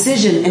that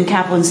decision in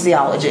Kaplan's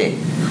theology.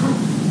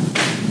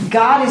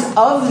 God is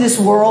of this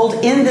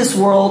world, in this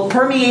world,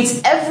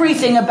 permeates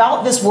everything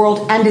about this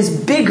world, and is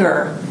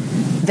bigger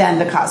than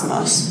the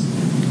cosmos.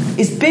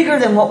 Is bigger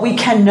than what we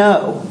can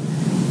know,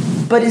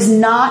 but is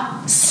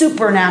not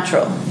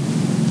supernatural.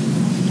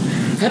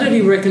 How did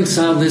he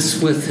reconcile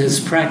this with his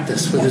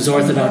practice, with his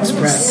Orthodox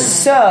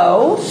practice?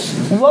 So,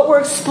 what we're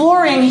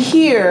exploring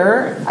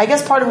here, I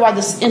guess part of why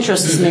this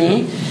interests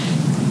me,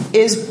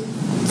 is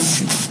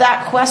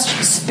that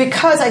question.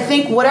 Because I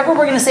think whatever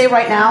we're going to say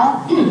right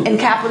now in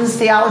Kaplan's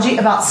theology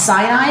about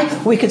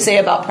Sinai, we could say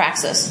about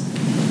praxis.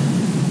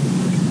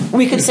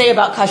 We could say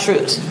about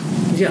kashrut.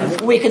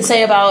 Yeah. We could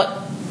say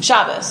about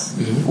Shabbos.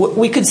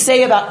 We could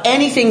say about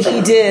anything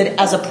he did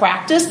as a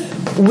practice.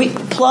 We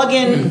plug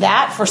in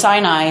that for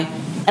Sinai,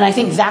 and I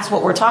think that's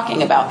what we're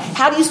talking about.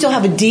 How do you still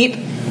have a deep,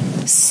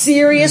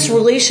 serious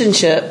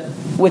relationship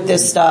with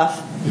this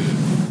stuff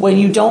when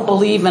you don't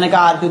believe in a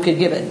God who could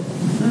give it?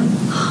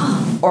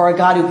 Or a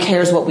God who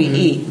cares what we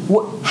eat?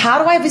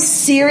 How do I have a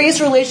serious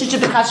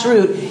relationship to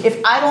kashrut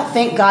if I don't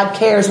think God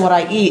cares what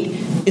I eat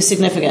is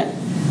significant?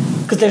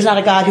 Because there's not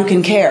a God who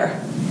can care.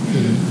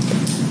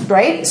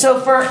 Right? So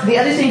for the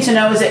other thing to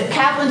know is that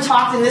Kaplan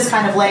talked in this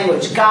kind of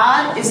language.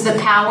 God is the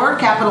power,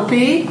 capital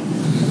P,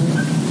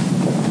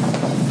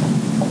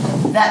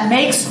 that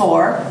makes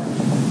for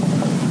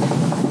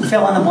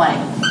fill in the blank.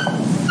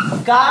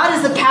 God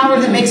is the power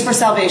that makes for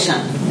salvation.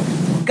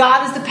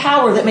 God is the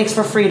power that makes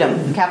for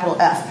freedom, capital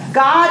F.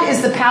 God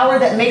is the power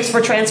that makes for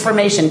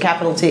transformation,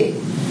 capital T.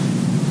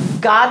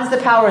 God is the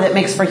power that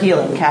makes for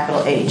healing,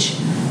 capital H.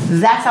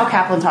 That's how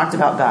Kaplan talked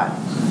about God.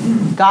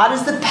 God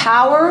is the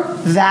power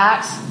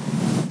that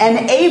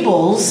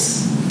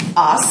enables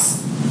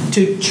us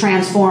to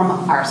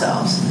transform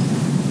ourselves.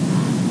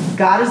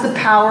 God is the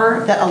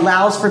power that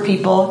allows for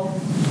people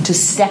to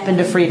step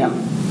into freedom,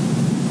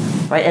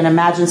 right, and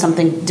imagine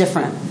something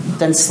different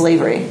than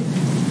slavery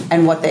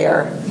and what they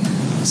are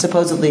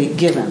supposedly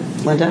given.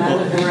 Linda?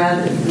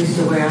 Rather, at least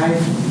the way I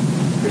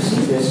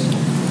perceive this,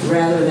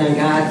 rather than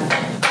God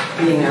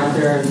being out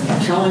there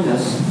and telling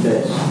us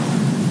this,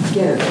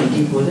 get it from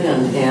deep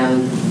within,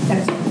 and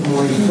the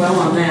more you dwell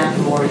on that,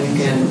 the more you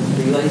can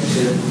relate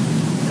to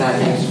God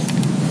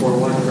for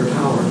whatever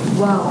power.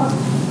 Wow.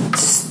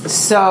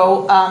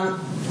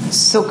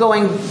 So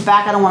going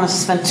back, I don't want to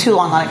spend too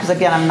long on it because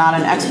again, I'm not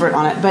an expert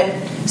on it. But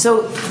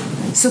so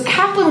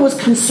Kaplan was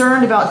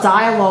concerned about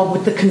dialogue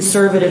with the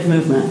conservative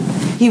movement.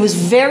 He was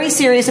very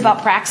serious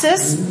about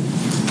praxis.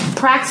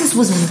 Praxis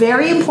was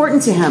very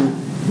important to him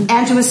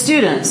and to his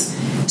students.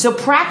 So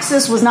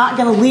praxis was not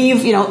going to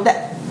leave.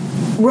 That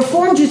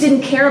Reform Jews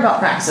didn't care about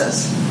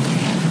praxis.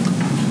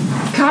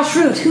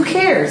 Kashrut, who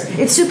cares?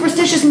 It's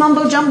superstitious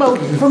mumbo jumbo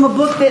from a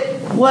book that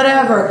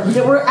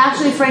we're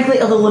actually frankly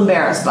a little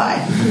embarrassed by.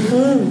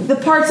 The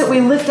parts that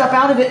we lift up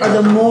out of it are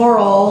the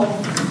moral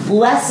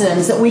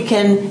lessons that we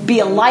can be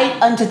a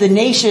light unto the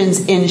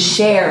nations in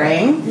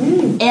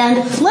sharing.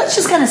 And let's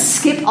just kind of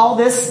skip all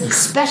this,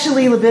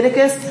 especially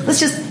Leviticus. Let's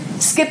just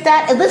skip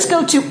that and let's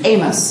go to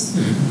Amos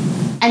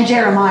and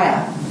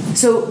Jeremiah.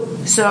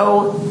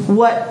 So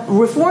what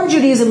Reform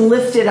Judaism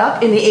lifted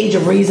up in the Age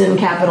of Reason,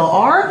 capital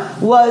R,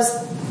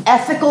 was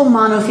ethical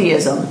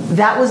monotheism.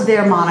 That was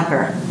their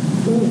moniker.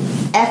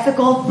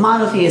 Ethical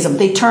monotheism.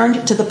 They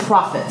turned to the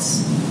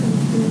prophets.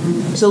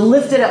 So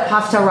lifted up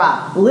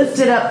Haftarah,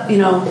 lifted up,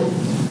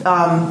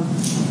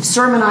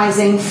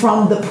 sermonizing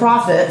from the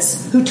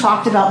prophets who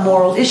talked about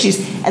moral issues.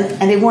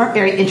 And they weren't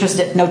very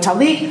interested. No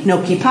talit, no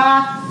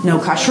kippah, no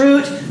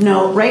kashrut,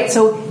 no, right?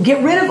 So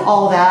get rid of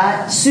all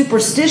that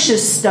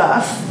superstitious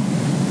stuff,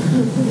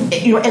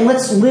 and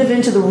let's live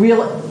into the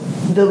real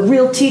the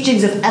real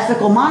teachings of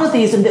ethical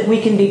monotheism that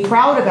we can be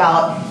proud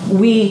about,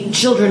 we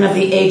children of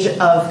the age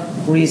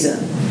of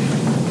reason.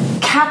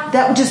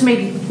 That just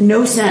made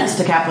no sense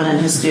to Kaplan and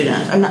his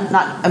student.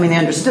 They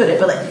understood it,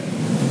 but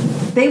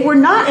they were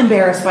not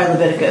embarrassed by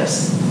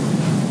Leviticus,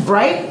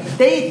 right?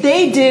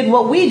 They did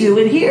what we do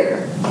in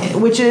here,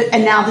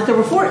 and now the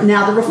reform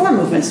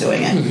movement's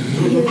doing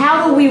it.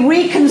 How do we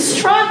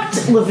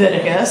reconstruct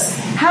Leviticus?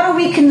 How do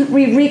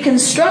we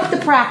reconstruct the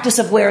practice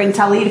of wearing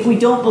talit if we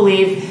don't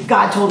believe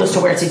God told us to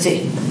wear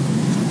tzitzit?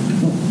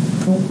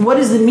 What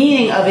is the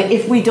meaning of it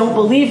if we don't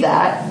believe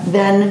that?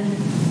 Then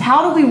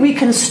how do we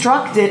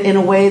reconstruct it in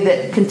a way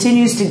that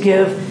continues to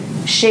give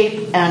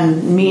shape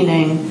and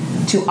meaning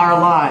to our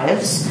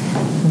lives?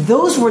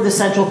 Those were the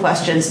central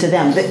questions to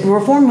them. The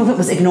reform movement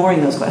was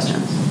ignoring those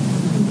questions.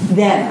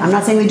 Then. I'm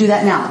not saying they do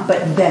that now,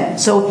 but then.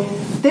 So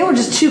they were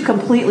just two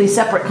completely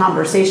separate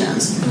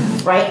conversations,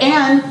 right?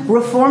 And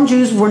Reform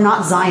Jews were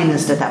not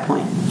Zionist at that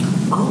point.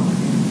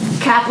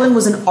 Kaplan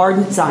was an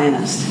ardent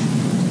Zionist,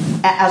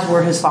 as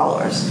were his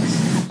followers.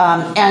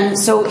 And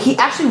so he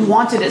actually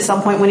wanted at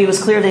some point, when he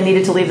was clear they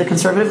needed to leave the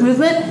conservative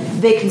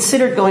movement, they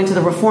considered going to the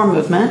reform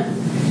movement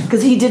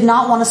because he did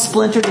not want to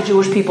splinter the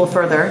Jewish people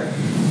further,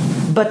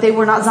 but they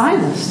were not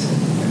Zionist.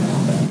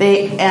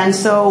 And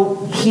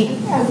so he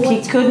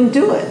couldn't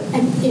do it.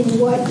 And in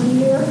what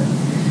year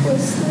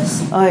was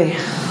this?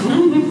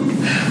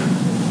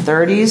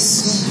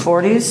 30s,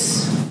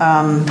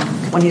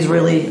 40s, when he's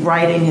really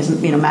writing his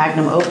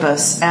magnum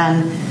opus.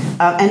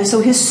 And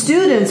so his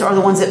students are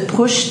the ones that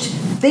pushed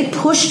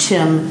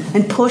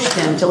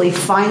him till he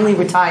finally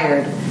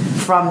retired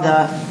from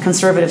the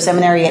conservative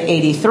seminary at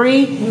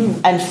 83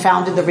 and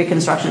founded the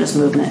Reconstructionist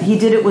movement. He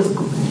did it with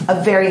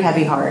a very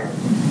heavy heart.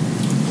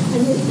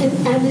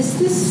 And is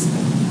this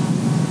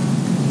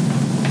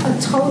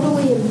a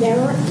totally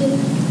American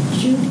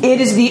Judaism? It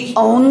is the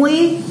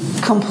only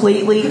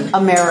completely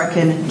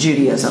American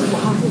Judaism.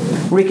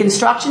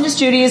 Reconstructionist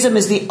Judaism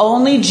is the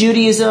only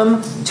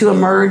Judaism to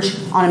emerge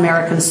on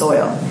American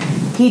soil.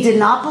 He did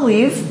not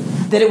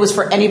believe that it was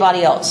for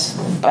anybody else,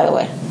 by the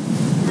way.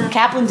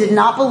 Kaplan did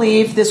not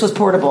believe this was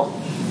portable.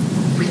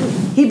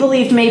 He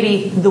believed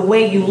maybe the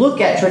way you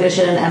look at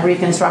tradition and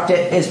reconstruct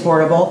it is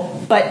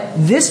portable, but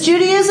this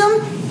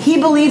Judaism, he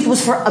believed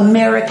was for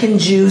American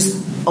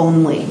Jews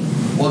only.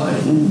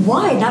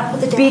 Why? Not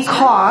with the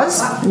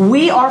Because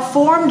we are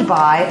formed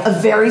by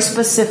a very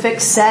specific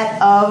set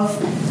of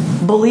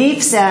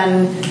beliefs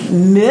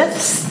and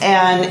myths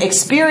and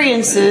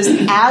experiences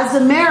as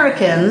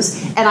Americans.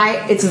 And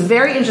it's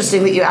very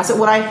interesting that you asked it.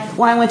 When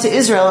I went to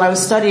Israel and I was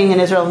studying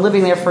in Israel and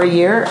living there for a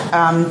year,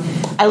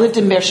 I lived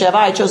in Beersheba.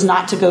 I chose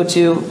not to go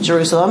to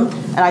Jerusalem,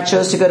 and I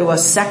chose to go to a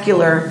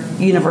secular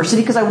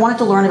university because I wanted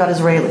to learn about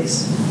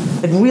Israelis.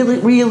 Like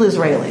real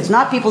Israelis,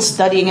 not people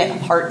studying at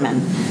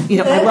Hartman.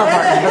 I love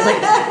Hartman.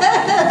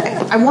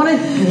 But I wanted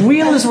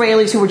real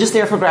Israelis who were just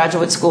there for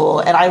graduate school,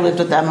 and I lived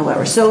with them or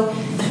whatever. So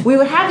we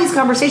would have these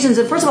conversations,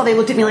 and first of all, they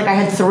looked at me like I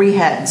had three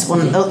heads.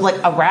 Like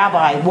a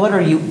rabbi, what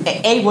are you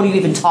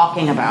even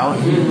talking about?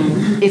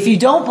 If you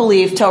don't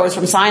believe Torah is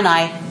from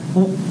Sinai,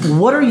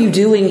 what are you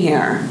doing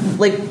here?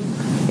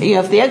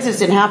 If the exodus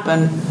didn't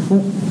happen,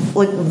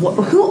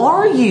 who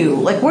are you?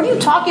 What are you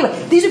talking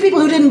about? These are people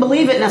who didn't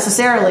believe it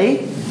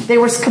necessarily. They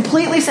were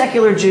completely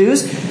secular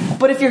Jews,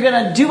 but if you're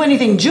going to do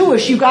anything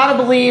Jewish, you got to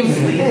believe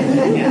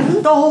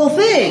the whole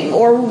thing,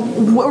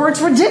 or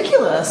it's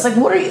ridiculous.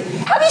 What are you?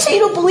 How do you say you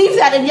don't believe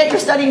that and yet you're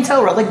studying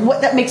Torah?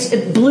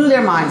 It blew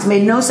their minds,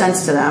 made no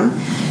sense to them.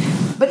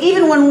 But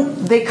even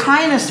when they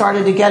kind of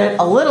started to get it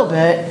a little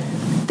bit,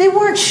 they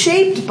weren't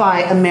shaped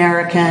by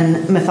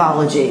American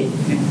mythology.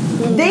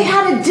 They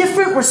had a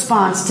different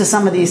response to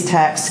some of these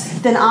texts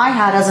than I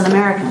had as an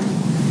American.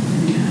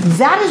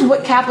 That is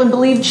what Kaplan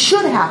believed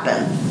should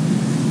happen.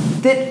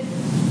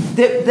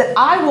 That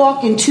I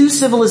walk in two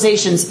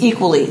civilizations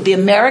equally, the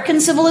American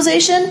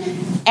civilization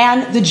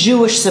and the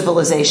Jewish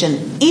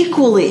civilization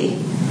equally,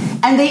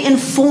 and they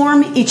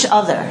inform each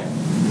other.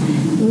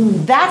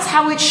 That's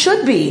how it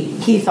should be,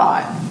 he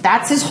thought.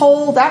 That's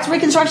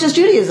Reconstructionist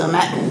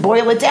Judaism.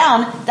 Boil it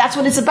down, that's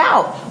what it's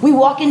about. We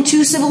walk in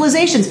two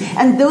civilizations,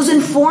 and those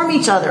inform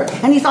each other.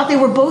 And he thought they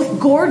were both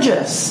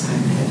gorgeous.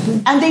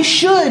 And they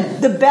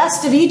should, the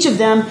best of each of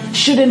them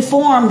should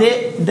inform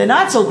the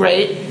not so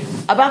great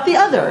about the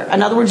other.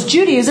 In other words,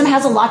 Judaism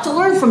has a lot to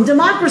learn from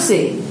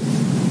democracy,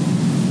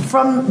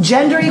 from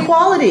gender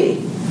equality.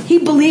 He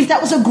believed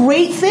that was a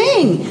great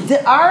thing,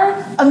 that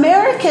our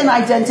American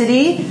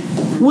identity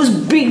was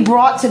being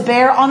brought to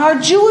bear on our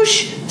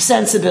Jewish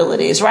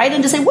sensibilities, right?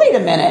 And to say, wait a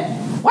minute,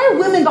 why are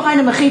women behind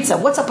a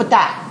mechitza? What's up with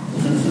that?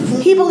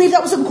 He believed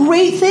that was a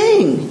great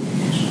thing.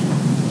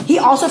 He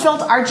also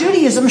felt our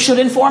Judaism should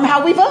inform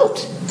how we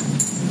vote.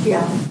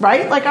 Yeah.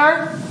 Right?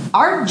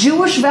 Our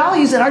Jewish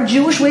values and our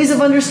Jewish ways of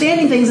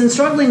understanding things and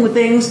struggling with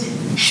things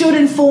should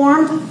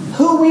inform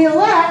who we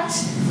elect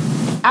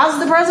as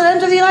the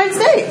President of the United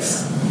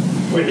States.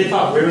 Wait, they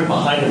thought women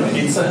behind the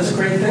mechitza is a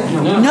great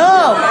thing? No.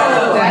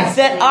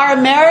 That our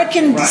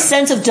American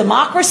sense of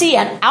democracy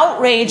and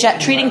outrage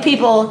at treating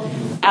people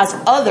as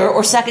other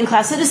or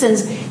second-class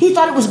citizens. He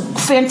thought it was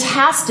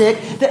fantastic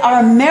that our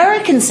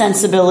American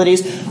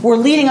sensibilities were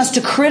leading us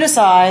to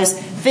criticize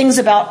things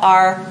about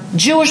our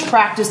Jewish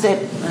practice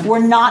that were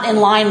not in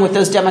line with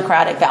those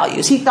democratic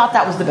values. He thought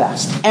that was the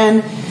best.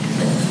 And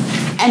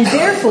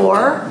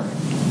therefore,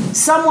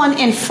 someone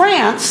in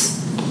France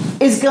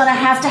is going to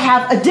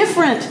have a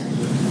different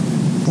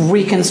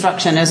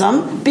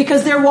Reconstructionism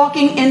because they're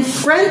walking in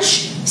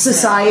French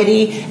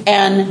society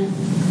and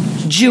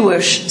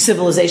Jewish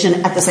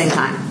civilization at the same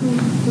time.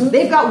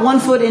 They've got one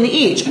foot in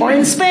each, or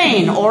in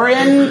Spain, or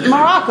in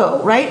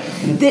Morocco, right?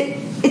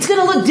 It's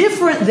going to look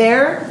different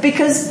there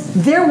because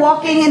they're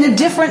walking in a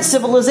different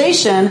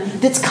civilization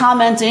that's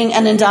commenting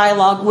and in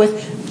dialogue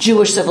with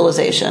Jewish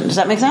civilization. Does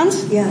that make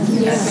sense? Yeah.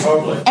 Yes,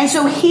 totally. And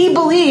so he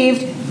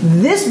believed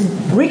this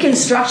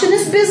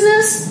Reconstructionist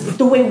business,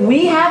 the way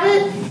we have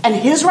it, and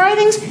his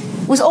writings,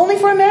 was only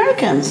for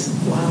Americans.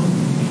 Wow.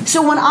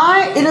 So when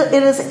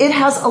it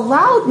has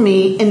allowed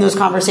me in those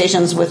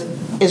conversations with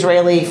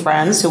Israeli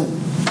friends, who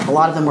a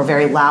lot of them were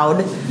very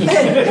loud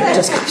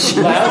discussions.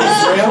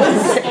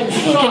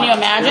 Can you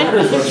imagine?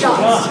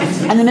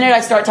 And the minute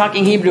I start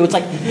talking Hebrew, it's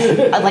like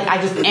I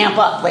just amp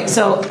up.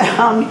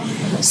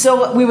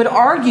 So we would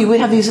argue, we'd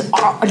have these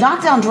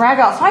knockdown,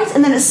 drag-out fights,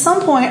 and then at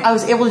some point I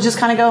was able to just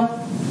kind of go,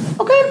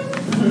 okay,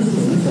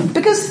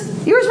 because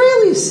you're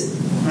Israelis.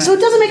 So it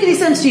doesn't make any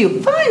sense to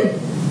you. Fine.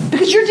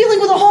 Because you're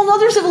dealing with a whole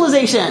other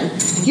civilization.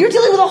 You're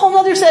dealing with a whole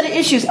other set of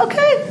issues.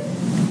 Okay.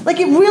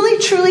 It really,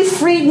 truly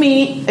freed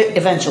me,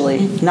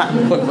 eventually, not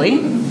quickly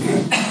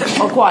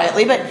or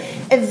quietly, but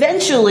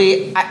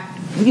eventually,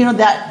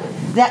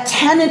 that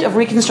tenet of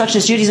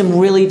Reconstructionist Judaism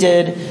really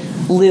did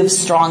live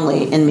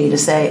strongly in me to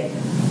say,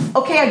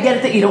 okay, I get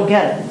it that you don't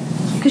get it.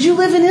 Because you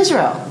live in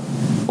Israel.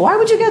 Why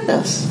would you get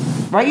this?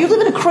 Right? You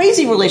live in a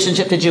crazy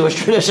relationship to Jewish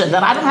tradition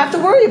that I don't have to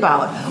worry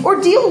about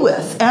or deal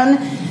with. And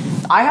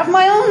I have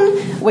my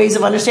own ways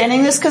of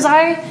understanding this because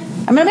I'm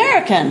an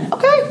American.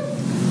 Okay.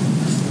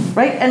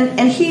 Right?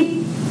 And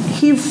he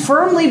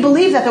firmly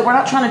believed that we're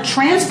not trying to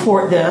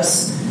transport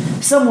this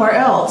somewhere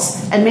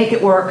else and make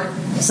it work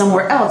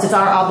somewhere else. It's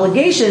our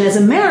obligation as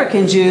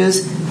American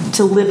Jews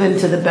to live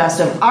into the best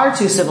of our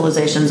two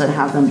civilizations and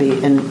have them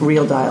be in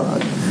real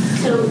dialogue.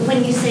 So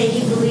when you say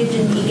he believed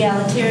in the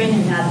egalitarian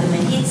and not the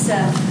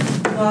Mechitza,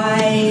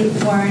 why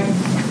weren't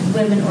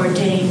women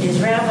ordained as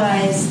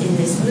rabbis in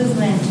this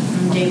movement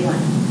from day one?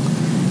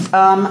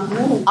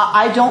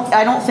 I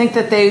don't think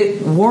that they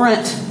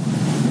weren't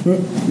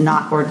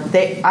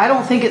I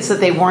don't think it's that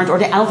they weren't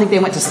ordained. I don't think they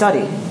went to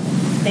study.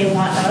 They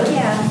want. Oh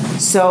yeah.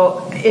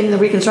 So in the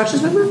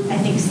Reconstructionist movement, I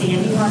think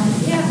Sandy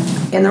wanted.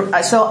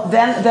 Yeah. So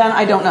then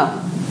I don't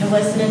know. It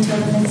wasn't until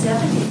the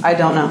mid-70s. I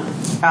don't know.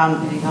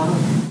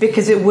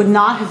 Because it would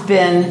not have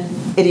been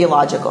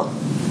ideological.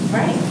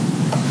 Right.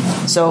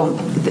 So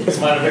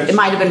it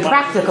might have been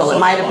practical. It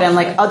might have been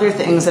other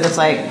things that it's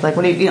like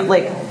what do you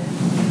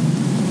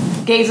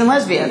gays and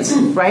lesbians,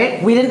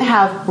 right? We didn't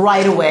have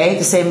right away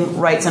the same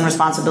rights and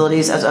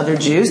responsibilities as other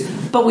Jews,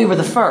 but we were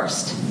the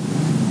first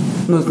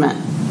movement.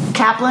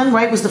 Kaplan,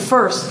 right, was the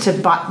first to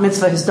bat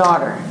mitzvah his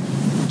daughter,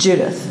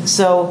 Judith.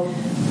 So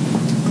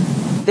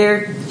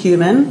they're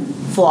human,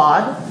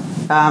 flawed.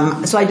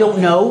 So I don't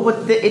know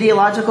what the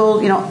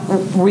ideological,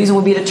 reason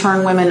would be to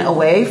turn women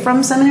away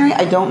from seminary.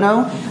 I don't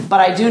know, but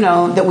I do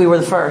know that we were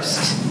the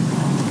first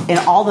in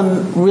all the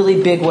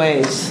really big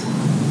ways.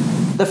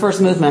 The first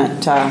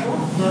movement. And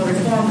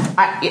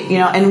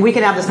we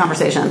can have this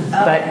conversation,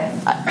 but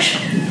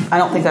I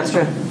don't think that's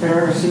true.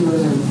 Pharisee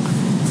wasn't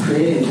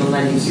created until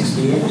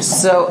 1968.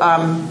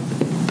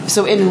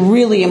 So in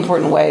really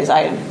important ways,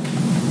 I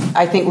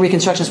think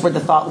Reconstructionists were the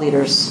thought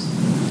leaders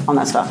on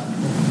that stuff.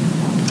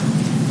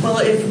 Well,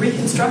 if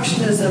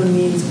Reconstructionism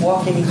means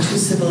walking in two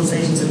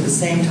civilizations at the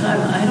same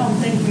time, I don't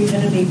think we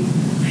had any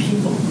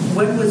people.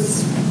 When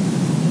was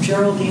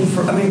Geraldine?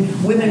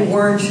 Women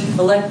weren't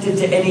elected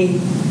to any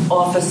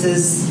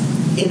offices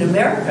in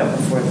America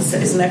before this.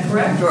 Isn't that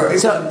correct? Or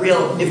is it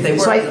real? If they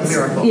were, a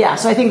miracle. Yeah.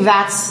 So I think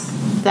I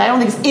don't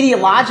think it's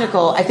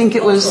ideological. I think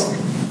it was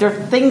there are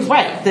things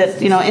right that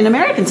in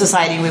American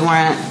society we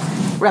weren't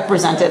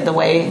represented the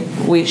way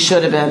we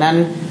should have been,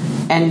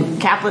 and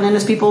Kaplan and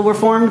his people were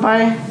formed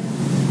by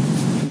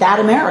that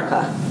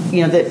America,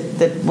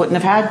 that wouldn't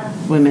have had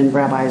women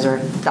rabbis or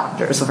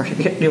doctors or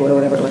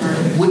whatever it was.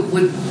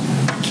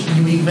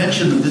 You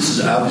mentioned that this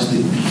is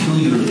obviously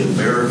peculiarly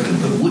American,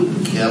 but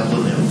wouldn't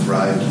Kaplan have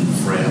thrived in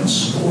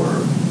France or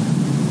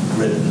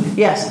Britain?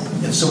 Yes.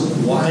 And so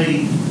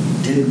why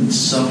didn't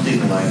something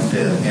like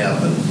that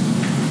happen?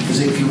 Because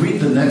if you read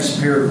the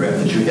next paragraph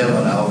that you have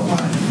on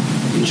outline,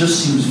 it just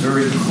seems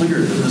very clear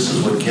that this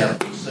is what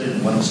Kaplan was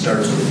saying when it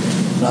starts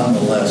with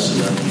nonetheless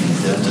and then the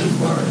indented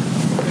part.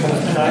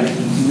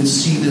 You would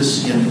see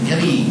this in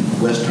any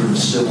Western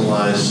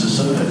civilized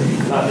society.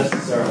 Not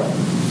necessarily.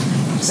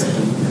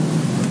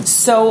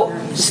 So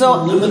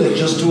limited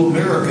just to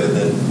America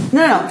then.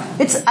 No.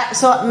 It's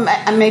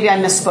maybe I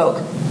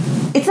misspoke.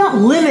 It's not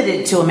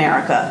limited to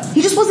America.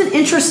 He just wasn't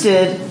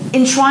interested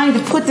in trying to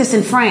put this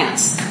in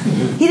France.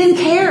 He didn't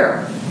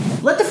care.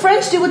 Let the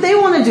French do what they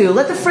want to do.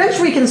 Let the French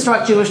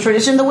reconstruct Jewish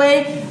tradition the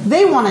way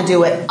they want to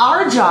do it.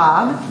 Our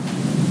job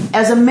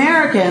as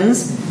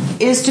Americans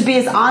is to be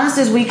as honest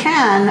as we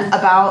can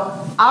about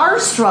our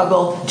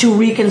struggle to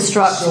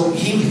reconstruct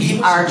he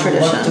was our a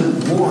tradition.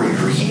 reluctant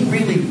warrior. He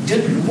really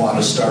didn't want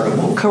to start a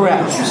movement.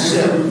 Correct.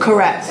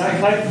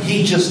 Correct.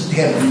 He just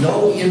had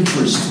no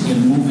interest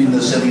in moving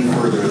this any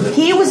further.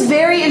 He was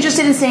very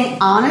interested in staying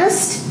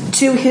honest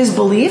to his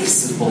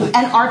beliefs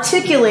and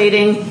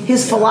articulating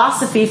his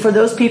philosophy for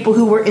those people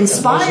who were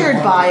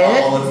inspired by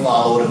it.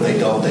 Follow it. If they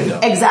don't, they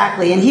don't.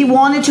 Exactly. And he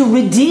wanted to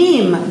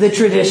redeem the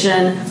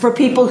tradition for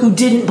people who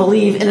didn't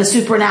believe in a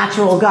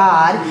supernatural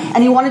God.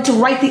 And he wanted to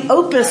write the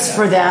opus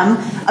for them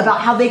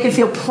about how they could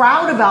feel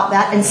proud about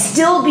that and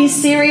still be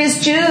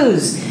serious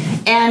Jews.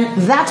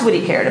 And that's what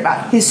he cared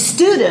about. His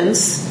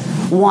students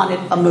wanted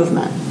a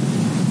movement.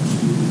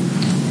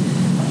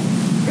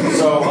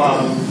 So,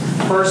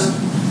 first,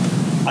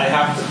 I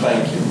have to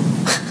thank you,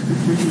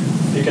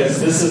 because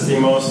this is the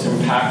most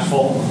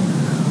impactful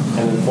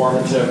and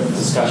informative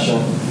discussion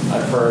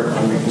I've heard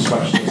on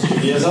Reconstructionist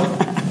Judaism,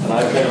 and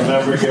I've been a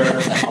member here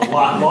a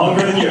lot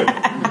longer than you.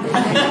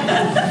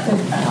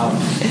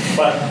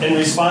 But in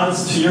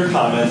response to your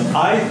comment,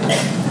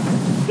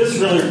 this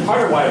really,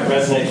 part of why it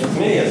resonates with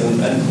me is,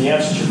 and the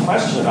answer to your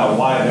question about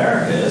why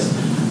America is,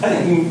 I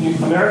think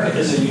America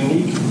is a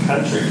unique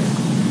country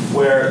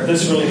where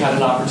this really had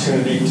an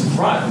opportunity to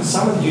thrive. And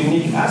some of the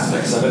unique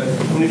aspects of it,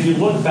 I mean, if you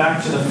look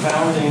back to the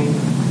founding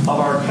of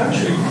our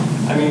country,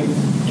 I mean,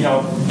 you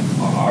know,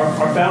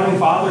 our founding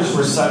fathers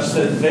were such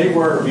that they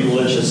were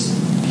religious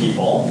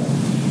people.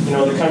 You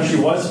know, the country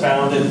was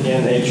founded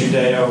in a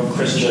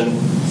Judeo-Christian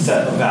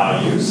set of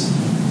values.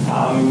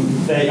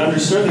 They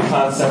understood the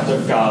concept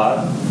of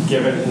God,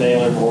 given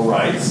inalienable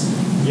rights,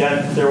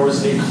 yet there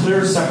was a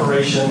clear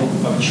separation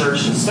of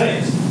church and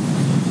state.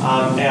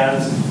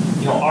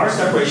 You know, our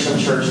separation of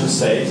church and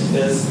state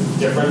is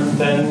different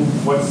than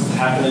what's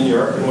happened in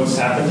Europe and what's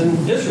happened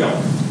in Israel.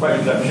 Right?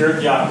 You can have pure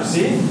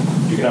theocracy,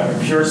 you can have a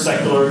pure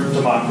secular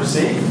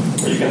democracy,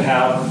 or you can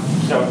have,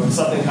 you know,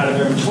 something kind of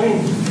in between.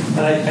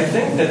 And I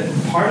think that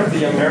part of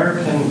the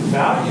American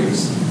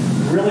values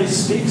really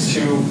speaks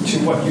to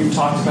what you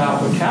talked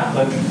about with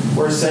Kaplan.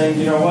 We're saying,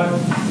 you know what,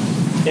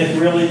 it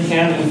really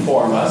can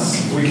inform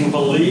us. We can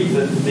believe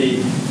that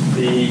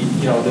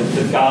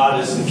that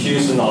God is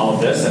infused in all of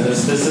this, and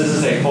this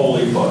is a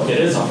holy book. It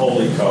is a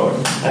holy code,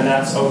 and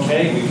that's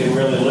okay. We can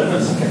really live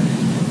as okay.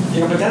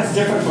 You know, but that's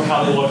different from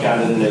how they look at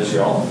it in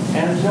Israel,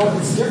 and you know,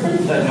 it's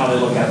different than how they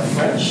look at the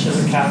French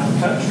as a Catholic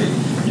country.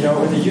 You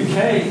know, in the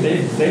UK,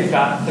 they've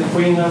got the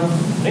Queen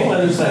of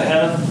England who's the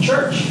head of the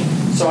church.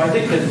 So I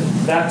think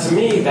that to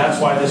me, that's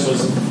why this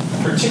was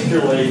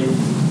particularly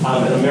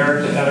an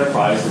American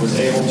enterprise that was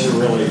able to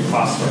really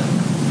prosper.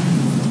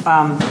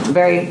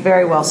 Very,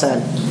 very well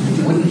said.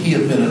 Wouldn't he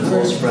have been a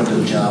close friend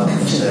of John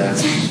of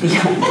Sachs?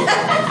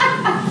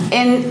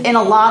 In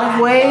a lot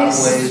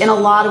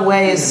of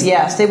ways,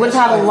 yes. They would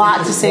have had a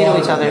lot to say to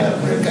each other.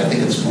 I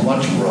think it's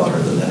much broader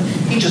than that.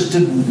 He just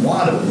didn't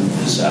want to move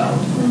this out.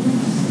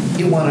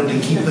 He wanted to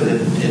keep it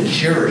and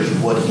cherish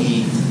what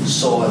he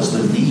saw as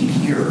the need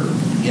here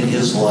in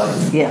his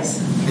life. Yes.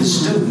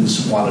 His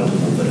students wanted to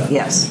move it out.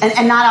 Yes,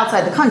 and not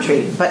outside the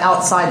country, but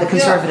outside the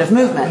conservative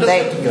movement.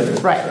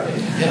 Right.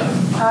 Yeah.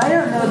 I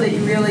don't know that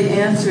you really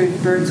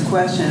answered Bert's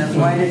question of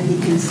why did he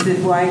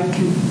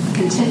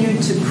continue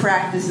to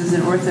practice as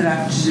an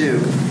Orthodox Jew.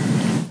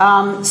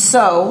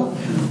 So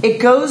it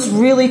goes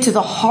really to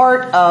the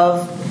heart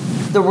of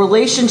the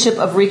relationship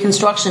of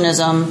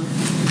Reconstructionism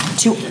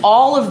to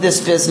all of this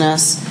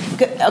business.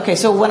 Okay,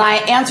 so when I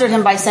answered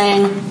him by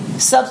saying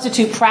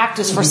substitute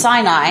practice for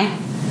Sinai,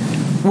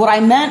 what I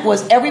meant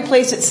was every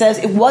place it says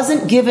it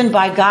wasn't given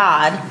by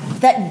God,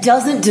 that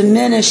doesn't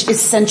diminish its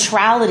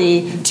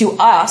centrality to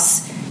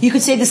us. You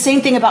could say the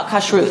same thing about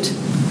kashrut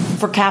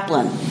for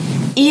Kaplan.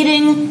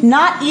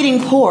 Not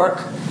eating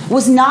pork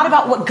was not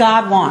about what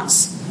God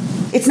wants.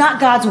 It's not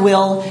God's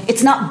will.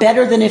 It's not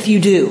better than if you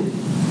do.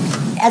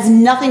 It has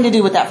nothing to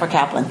do with that for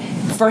Kaplan.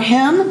 For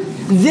him,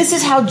 this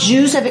is how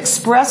Jews have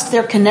expressed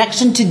their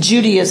connection to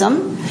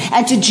Judaism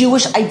and to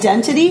Jewish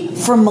identity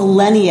for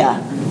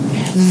millennia.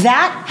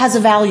 That has a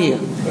value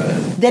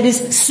that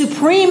is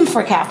supreme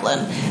for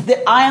Kaplan.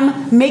 That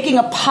I'm making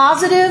a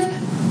positive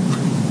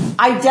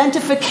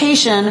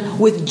identification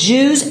with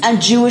Jews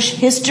and Jewish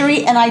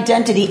history and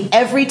identity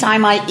every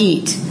time I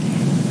eat.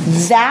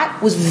 That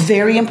was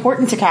very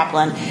important to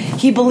Kaplan.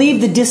 He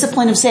believed the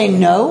discipline of saying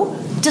no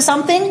to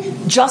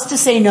something, just to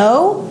say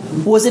no,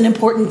 was an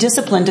important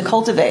discipline to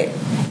cultivate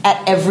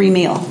at every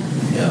meal.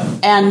 Yeah.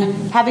 And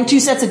having two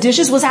sets of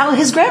dishes was how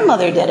his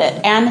grandmother did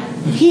it. And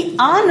he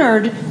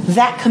honored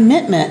that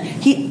commitment.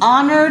 He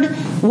honored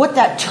what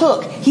that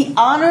took. He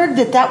honored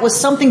that was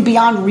something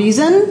beyond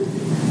reason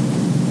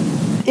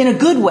in a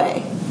good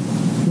way.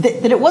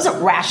 That it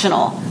wasn't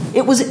rational.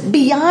 It was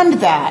beyond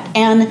that.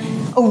 And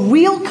a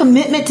real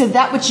commitment to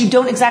that which you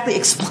don't exactly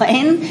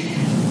explain,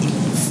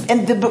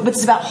 but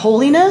it's about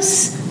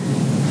holiness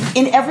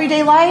in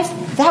everyday life,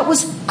 that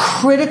was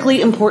critically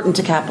important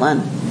to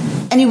Kaplan.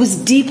 And he was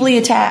deeply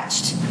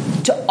attached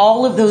to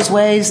all of those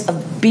ways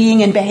of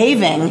being and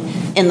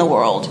behaving in the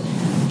world.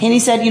 And he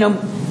said,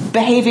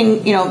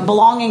 behaving,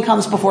 belonging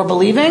comes before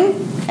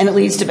believing, and it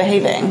leads to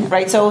behaving,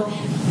 right? So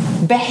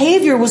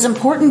behavior was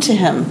important to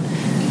him.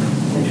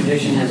 The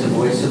tradition has a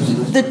voice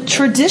of The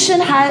tradition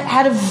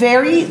had a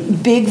very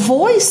big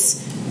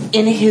voice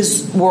in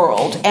his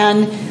world.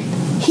 And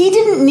he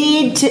didn't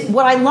need to,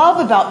 what I love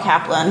about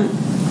Kaplan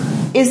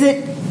is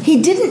that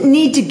he didn't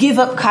need to give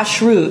up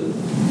kashrut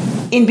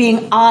in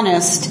being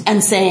honest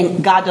and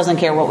saying God doesn't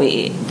care what we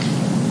eat.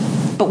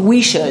 But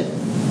we should.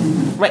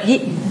 Right?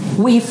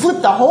 He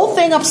flipped the whole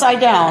thing upside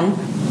down,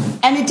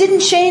 and it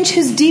didn't change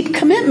his deep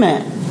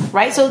commitment.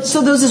 Right? So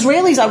those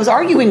Israelis I was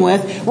arguing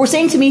with were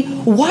saying to me,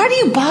 why do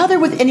you bother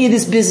with any of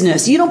this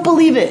business? You don't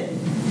believe it.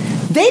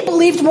 They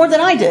believed more than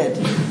I did.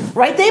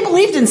 Right? They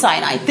believed in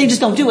Sinai. They just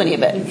don't do any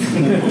of it.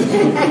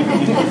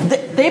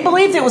 They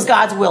believed it was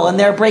God's will, and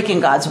they're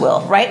breaking God's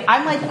will. Right?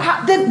 I'm like,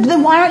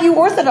 then why aren't you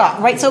Orthodox?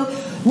 Right? So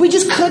we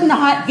just could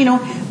not,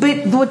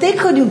 but what they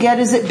couldn't get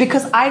is that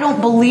because I don't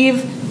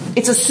believe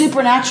it's a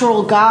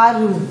supernatural God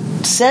who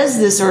says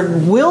this or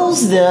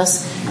wills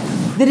this,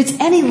 that it's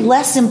any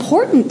less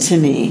important to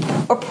me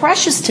or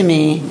precious to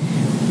me.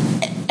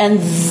 And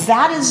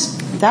that is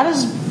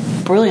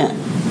brilliant,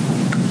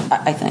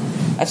 I think.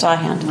 I saw a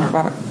hand.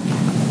 Robert.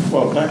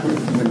 Well, back when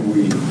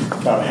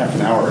about half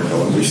an hour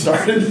ago, when we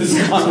started this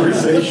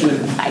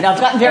conversation. I know,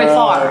 I've gotten very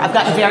far.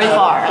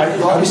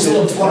 I'm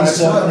still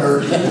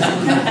 27.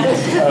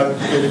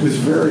 It was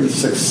very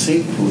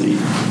succinctly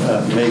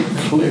made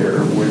clear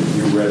when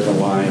you read the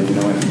line,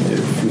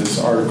 in this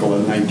article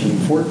in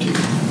 1914,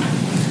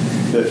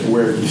 that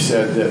where he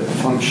said that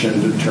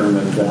function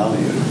determined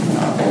value,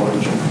 not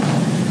origin,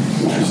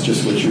 which is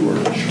just what you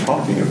were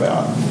talking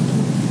about.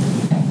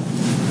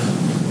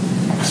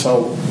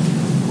 So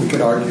we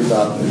could argue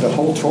about the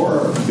whole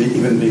Torah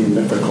even being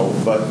mythical,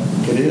 but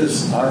it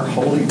is our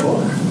holy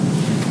book.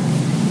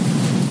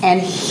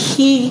 And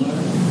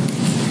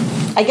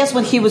I guess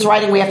when he was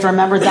writing, we have to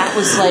remember that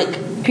was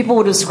like, people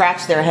would have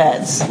scratched their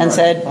heads and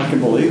said, I can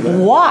believe that.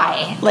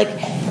 Why? Like,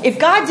 if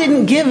God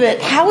didn't give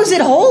it, how is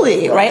it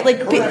holy, right?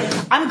 Like,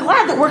 I'm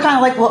glad that we're kind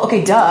of like, well,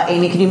 okay, duh,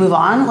 Amy, can you move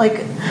on?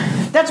 Like,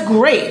 that's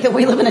great that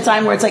we live in a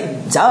time where it's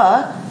like,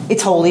 duh,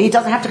 it's holy. It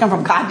doesn't have to come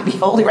from God to be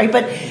holy, right?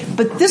 But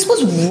this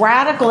was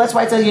radical. That's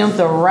why it says,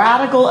 the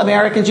radical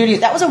American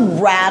Judaism. That was a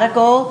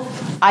radical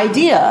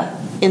idea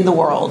in the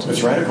world.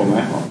 It's radical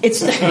now.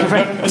 It's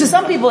right. To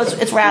some people,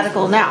 it's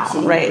radical now,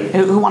 right?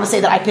 Who want to say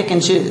that I pick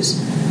and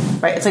choose,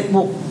 right? It's like,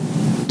 well,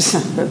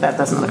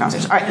 that's another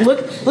conversation. All right, look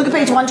at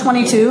page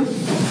 122.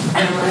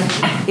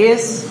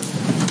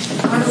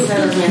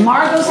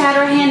 Margot's had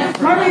her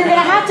hand. Margot, you're going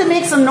to have to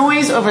make some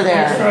noise over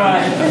there. I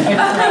tried.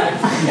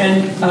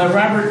 And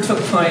Robert took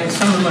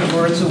some of my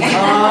words away.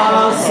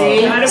 Oh,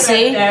 see? Not about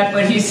that,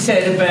 but he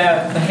said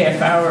about a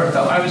half hour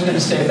ago. I was going to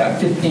say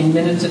about 15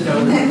 minutes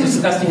ago,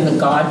 discussing the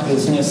God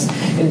business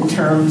in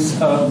terms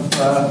of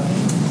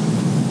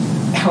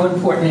how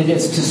important it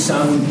is to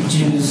some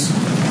Jews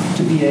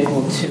to be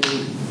able to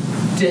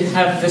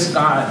have this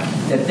God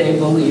that they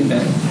believe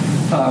in.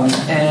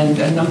 And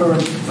a number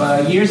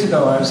of years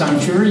ago, I was on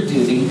jury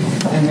duty,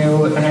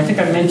 and I think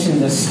I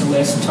mentioned this the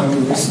last time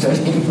we were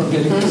studying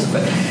Leviticus,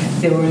 but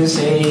there was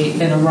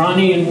an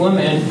Iranian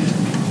woman,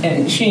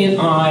 and she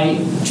and I,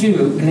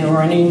 an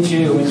Iranian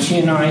Jew, and she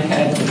and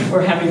I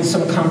were having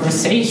some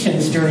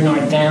conversations during our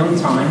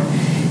downtime,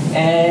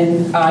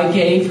 and I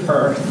gave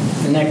her,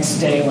 the next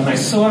day when I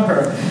saw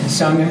her,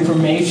 some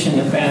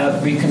information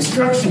about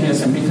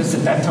Reconstructionism, because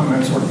at that time I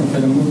was working for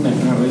the movement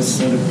and I was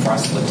sort of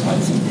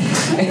proselytizing.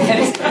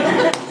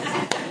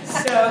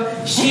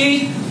 So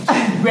she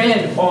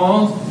read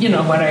all,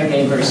 what I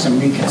gave her, some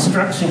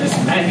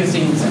Reconstructionist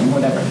magazines and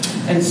whatever.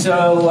 And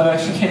so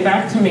she came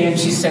back to me and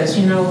she says,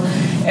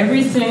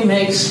 everything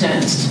makes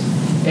sense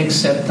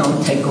except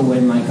don't take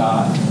away my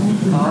God.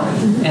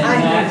 And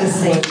I heard the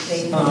same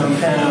thing.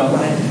 How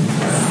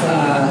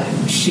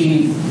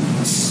she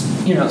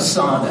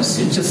saw this.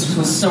 It just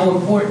was so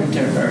important to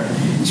her.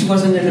 She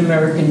wasn't an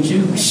American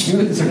Jew. She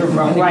was an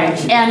Iranian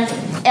Jew. And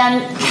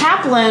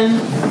Kaplan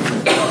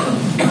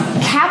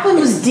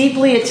was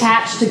deeply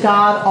attached to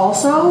God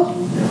also.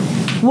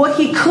 What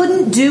he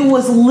couldn't do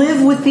was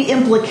live with the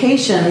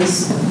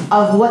implications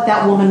of what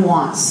that woman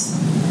wants.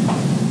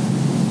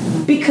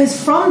 Because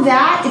from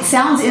that, it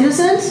sounds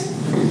innocent,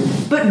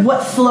 but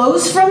what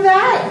flows from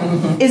that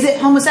is that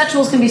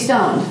homosexuals can be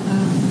stoned.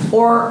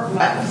 Or,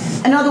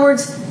 in other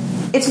words,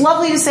 it's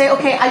lovely to say,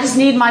 okay, I just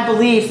need my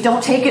belief,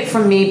 don't take it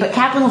from me. But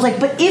Kaplan was like,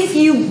 but if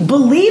you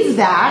believe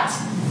that,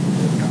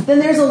 then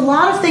there's a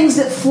lot of things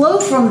that flow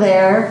from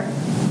there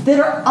that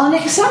are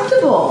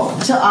unacceptable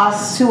to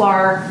us who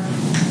are,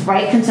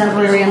 right,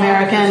 contemporary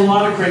American. There's a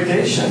lot of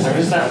gradations.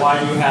 Isn't that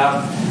why you've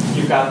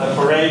got the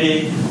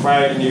Haredi,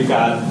 right, and you've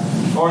got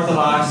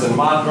Orthodox and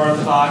modern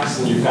Orthodox,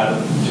 and you've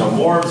got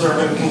more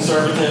observant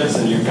conservatives,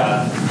 and you've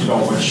got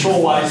when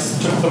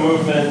Schulweis took the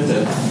movement,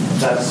 and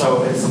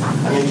So it's,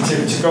 I mean,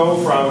 to go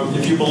from,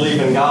 if you believe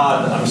in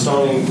God, I'm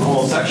stoning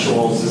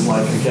homosexuals is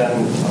like,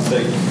 again, a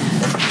big...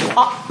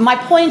 My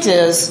point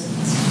is,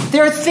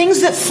 there are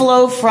things that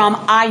flow from,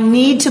 I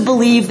need to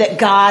believe that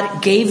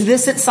God gave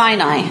this at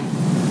Sinai.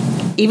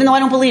 Even though I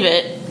don't believe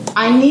it,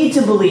 I need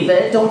to believe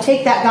it. Don't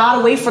take that God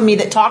away from me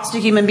that talks to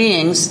human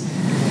beings.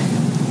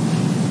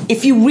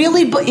 If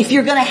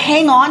you're going to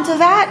hang on to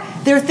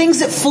that, there are things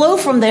that flow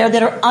from there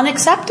that are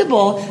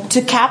unacceptable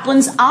to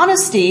Kaplan's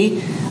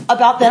honesty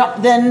about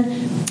that.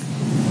 Then,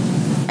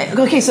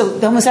 okay, so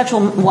the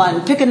homosexual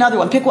one, pick another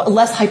one. Pick one,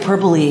 less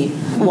hyperbole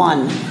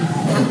one.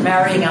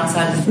 Marrying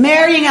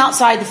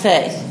outside the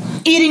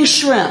faith. Eating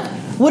shrimp.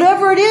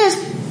 Whatever it is,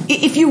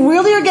 if you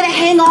really are going to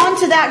hang on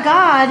to that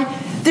God,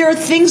 there are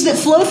things that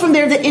flow from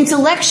there that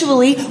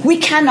intellectually we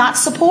cannot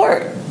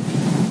support.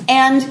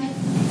 And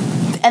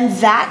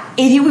that,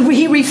 he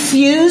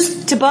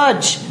refused to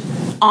budge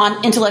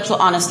on intellectual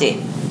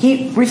honesty.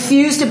 He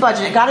refused to budge,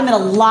 and it got him in a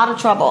lot of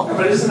trouble. Yeah,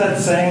 but isn't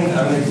that saying,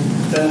 I mean,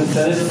 then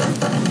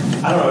isn't,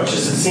 I don't know, it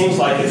seems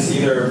like it's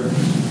either,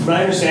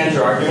 I understand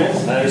your argument,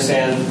 I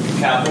understand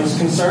Kaplan's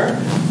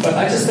concern, but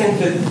I just think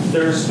that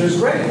there's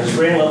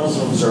great levels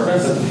of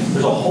observance, and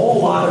there's a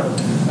whole lot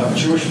of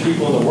Jewish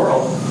people in the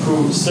world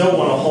who still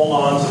want to hold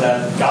on to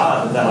that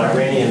God that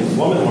Iranian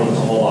woman wanted to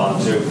hold on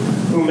to,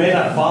 who may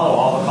not follow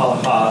all the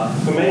halakha,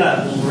 who may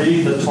not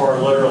read the Torah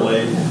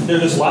literally.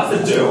 There's lots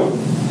that do,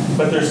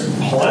 but there's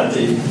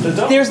plenty that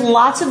don't. There's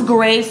lots of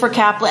gray for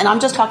Kaplan, and I'm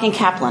just talking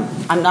Kaplan.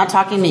 I'm not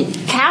talking me.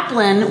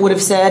 Kaplan would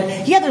have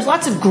said, yeah, there's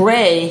lots of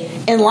gray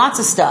in lots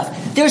of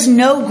stuff. There's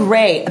no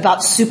gray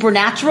about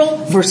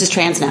supernatural versus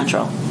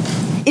transnatural.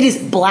 It is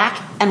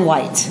black and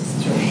white.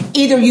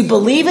 Either you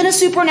believe in a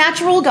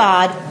supernatural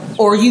God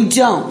or you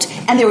don't.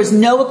 And there was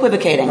no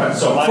equivocating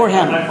for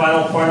him. My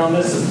final point on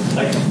this is,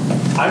 like,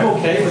 I'm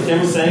okay with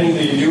him saying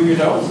either you do or you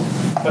don't.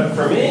 But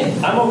for me,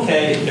 I'm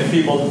okay if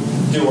people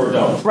do or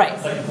don't. Right.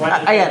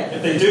 Like,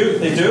 if they do,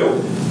 they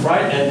do.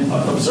 Right? And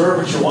observe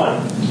what you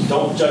want.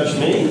 Don't judge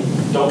me.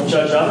 Don't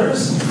judge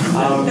others.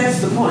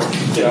 That's the point.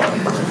 You know.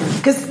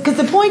 Because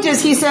the point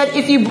is, he said,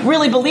 if you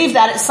really believe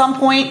that, at some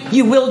point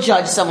you will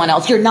judge someone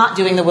else. You're not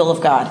doing the will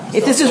of God.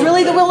 If this is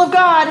really the will of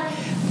God,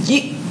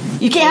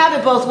 you can't have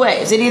it both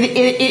ways.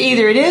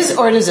 Either it is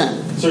or it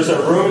isn't. So is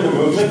there room in the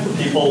movement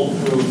for people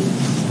who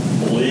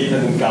believe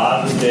in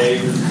God who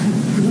gave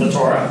the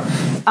Torah?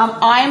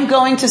 I'm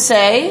going to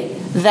say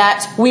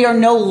that we are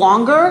no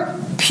longer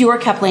pure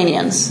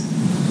Kaplanians.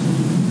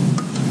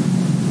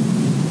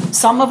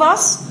 Some of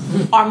us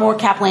are more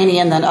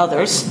Kaplanian than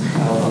others.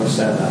 I don't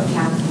understand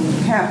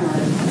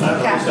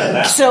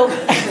that. So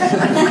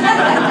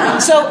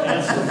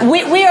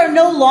we are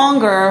no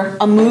longer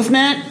a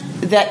movement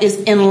that is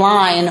in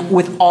line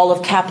with all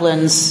of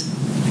Kaplan's.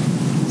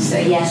 So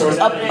yes. So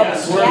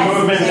we're a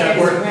movement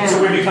that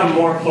so we become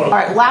more plural. All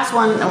right, last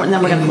one, and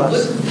then we're going to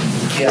close.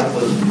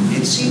 Kaplan,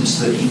 it seems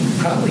that he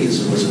probably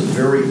was a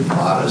very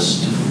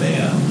modest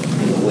man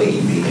in the way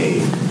he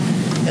behaved.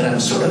 And I'm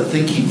sort of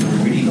thinking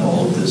from reading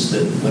all of this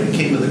that when it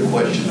came to the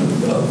question of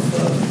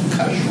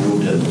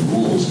kashrut and the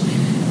rules,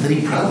 that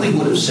he probably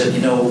would have said,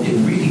 you know,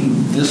 in reading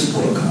this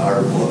book,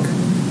 our book,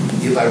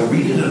 if I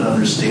read it and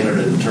understand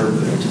it and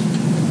interpret it,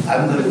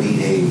 I'm going to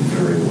behave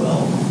very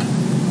well.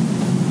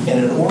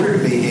 And in order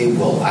to behave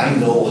well, I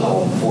know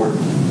how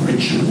important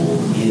ritual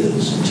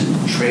is to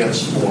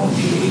transform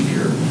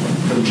behavior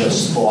from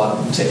just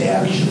thought to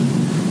action.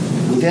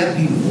 Would that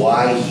be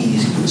why he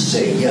would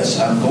say, yes,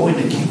 I'm going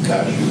to keep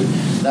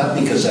kashrut, not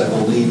because I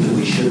believe that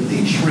we shouldn't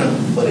eat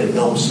shrimp, but it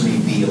helps me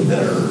be a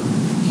better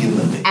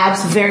human being?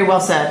 Very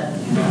well said.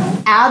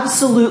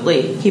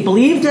 Absolutely. He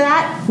believed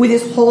that with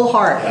his whole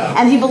heart. Yeah.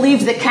 And he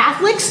believed that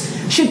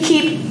Catholics should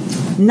keep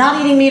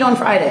not eating meat on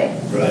Friday.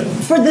 Right.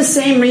 For the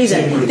same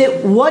reason.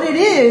 That what it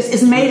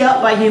is made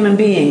up by human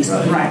beings.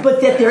 Right.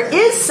 But that there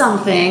is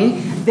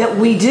something that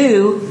we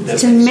do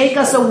to make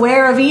us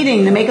aware of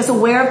eating, to make us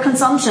aware of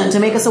consumption, to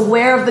make us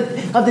aware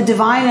of the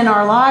divine in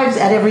our lives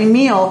at every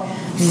meal.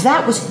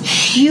 That was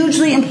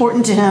hugely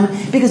important to him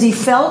because he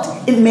felt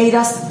it made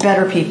us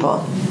better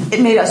people.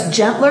 It made us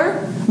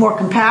gentler, more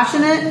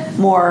compassionate,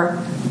 more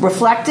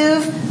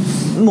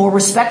reflective, more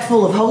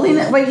respectful of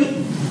holiness.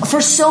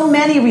 For so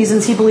many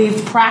reasons, he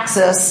believed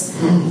praxis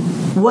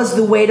was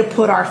the way to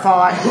put our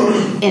thought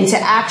into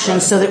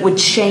action so that it would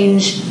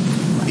change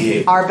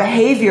our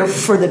behavior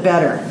for the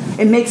better.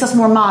 It makes us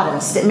more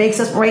modest. It makes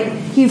us, right?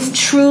 He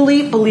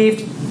truly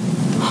believed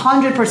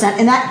 100%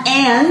 in that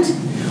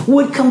and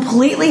would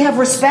completely have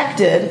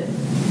respected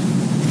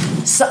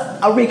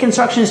a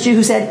Reconstructionist Jew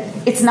who said,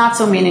 it's not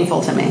so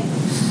meaningful to me.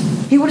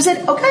 He would have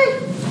said, okay,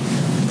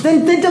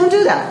 then don't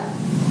do that.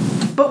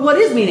 But what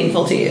is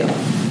meaningful to you?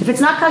 If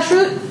it's not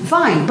kashrut,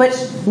 fine. But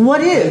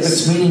what is? If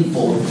it's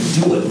meaningful,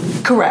 do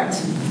it.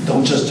 Correct.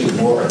 Don't just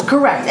ignore it.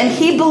 Correct. And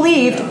he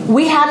believed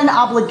we had an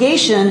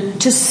obligation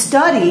to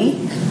study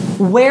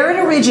where it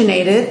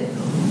originated,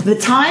 the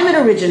time it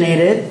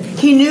originated.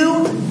 He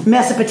knew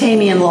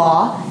Mesopotamian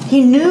law.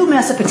 He knew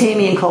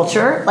Mesopotamian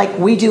culture, like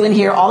we do in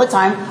here all the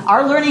time.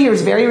 Our learning here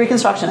is very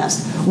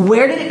Reconstructionist.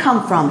 Where did it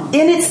come from?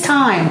 In its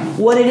time,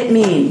 what did it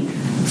mean?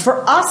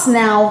 For us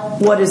now,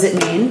 what does it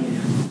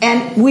mean?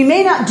 And we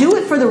may not do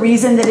it for the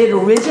reason that it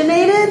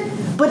originated,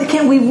 but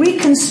can we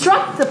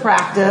reconstruct the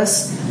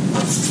practice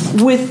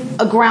with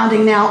a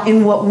grounding now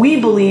in what we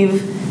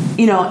believe,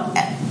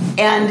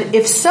 and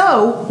if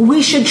so,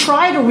 we should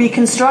try to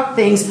reconstruct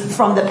things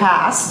from the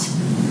past.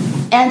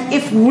 And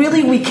if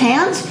really we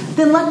can't,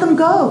 then let them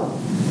go.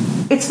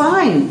 It's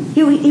fine.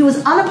 He was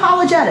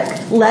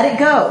unapologetic. Let it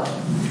go.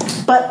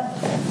 But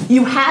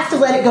you have to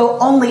let it go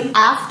only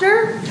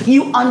after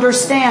you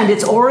understand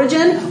its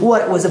origin,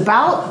 what it was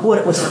about, what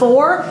it was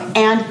for,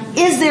 and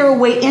is there a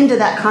way into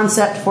that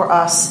concept for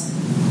us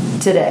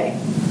today?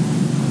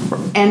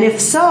 And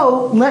if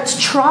so, let's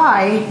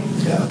try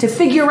to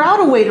figure out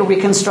a way to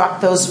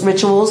reconstruct those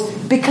rituals,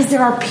 because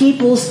there are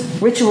people's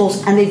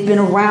rituals and they've been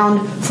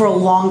around for a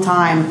long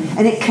time,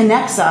 and it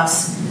connects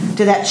us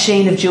to that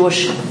chain of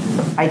Jewish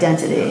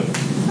identity.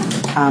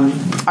 All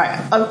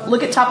right,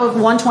 look at top of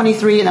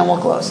 123 and then we'll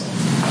close.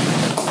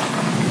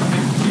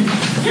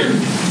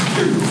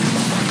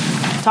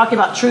 Talking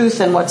about truth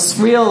and what's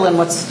real and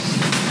what's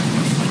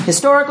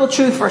historical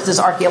truth versus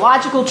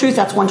archaeological truth.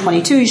 That's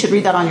 122. You should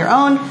read that on your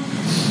own.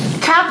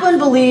 Kaplan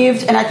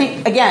believed, and I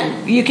think,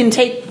 again, you can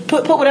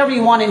put whatever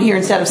you want in here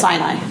instead of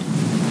Sinai.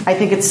 I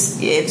think it's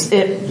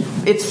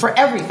for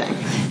everything.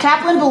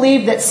 Kaplan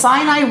believed that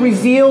Sinai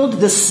revealed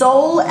the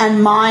soul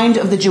and mind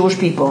of the Jewish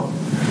people.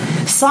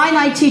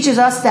 Sinai teaches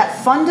us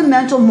that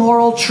fundamental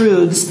moral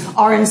truths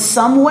are in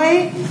some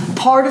way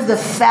part of the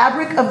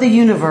fabric of the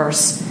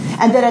universe,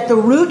 and that at the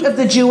root of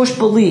the Jewish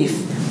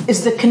belief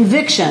is the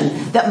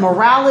conviction that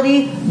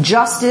morality,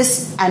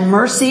 justice, and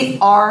mercy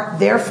are,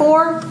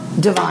 therefore,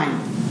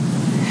 divine.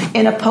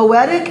 In a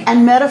poetic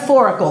and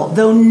metaphorical,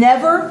 though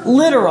never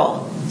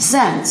literal,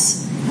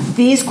 sense,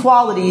 these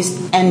qualities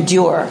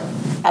endure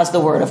as the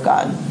Word of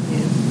God.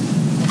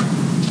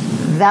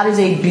 That is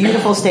a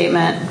beautiful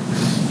statement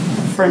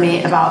for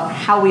me about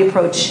how we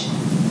approach,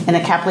 in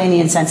a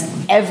Kaplanian sense,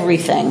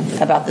 everything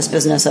about this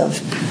business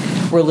of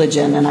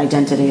religion and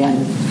identity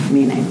and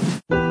meaning.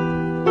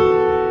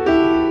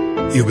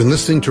 You've been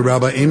listening to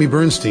Rabbi Amy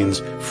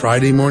Bernstein's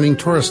Friday Morning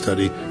Torah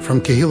Study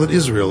from Kehillat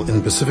Israel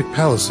in Pacific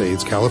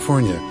Palisades,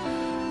 California.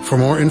 For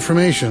more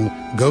information,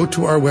 go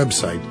to our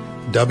website,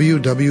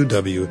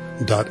 www.ourki.org.